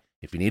apply.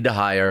 If you need to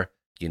hire,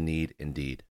 you need Indeed.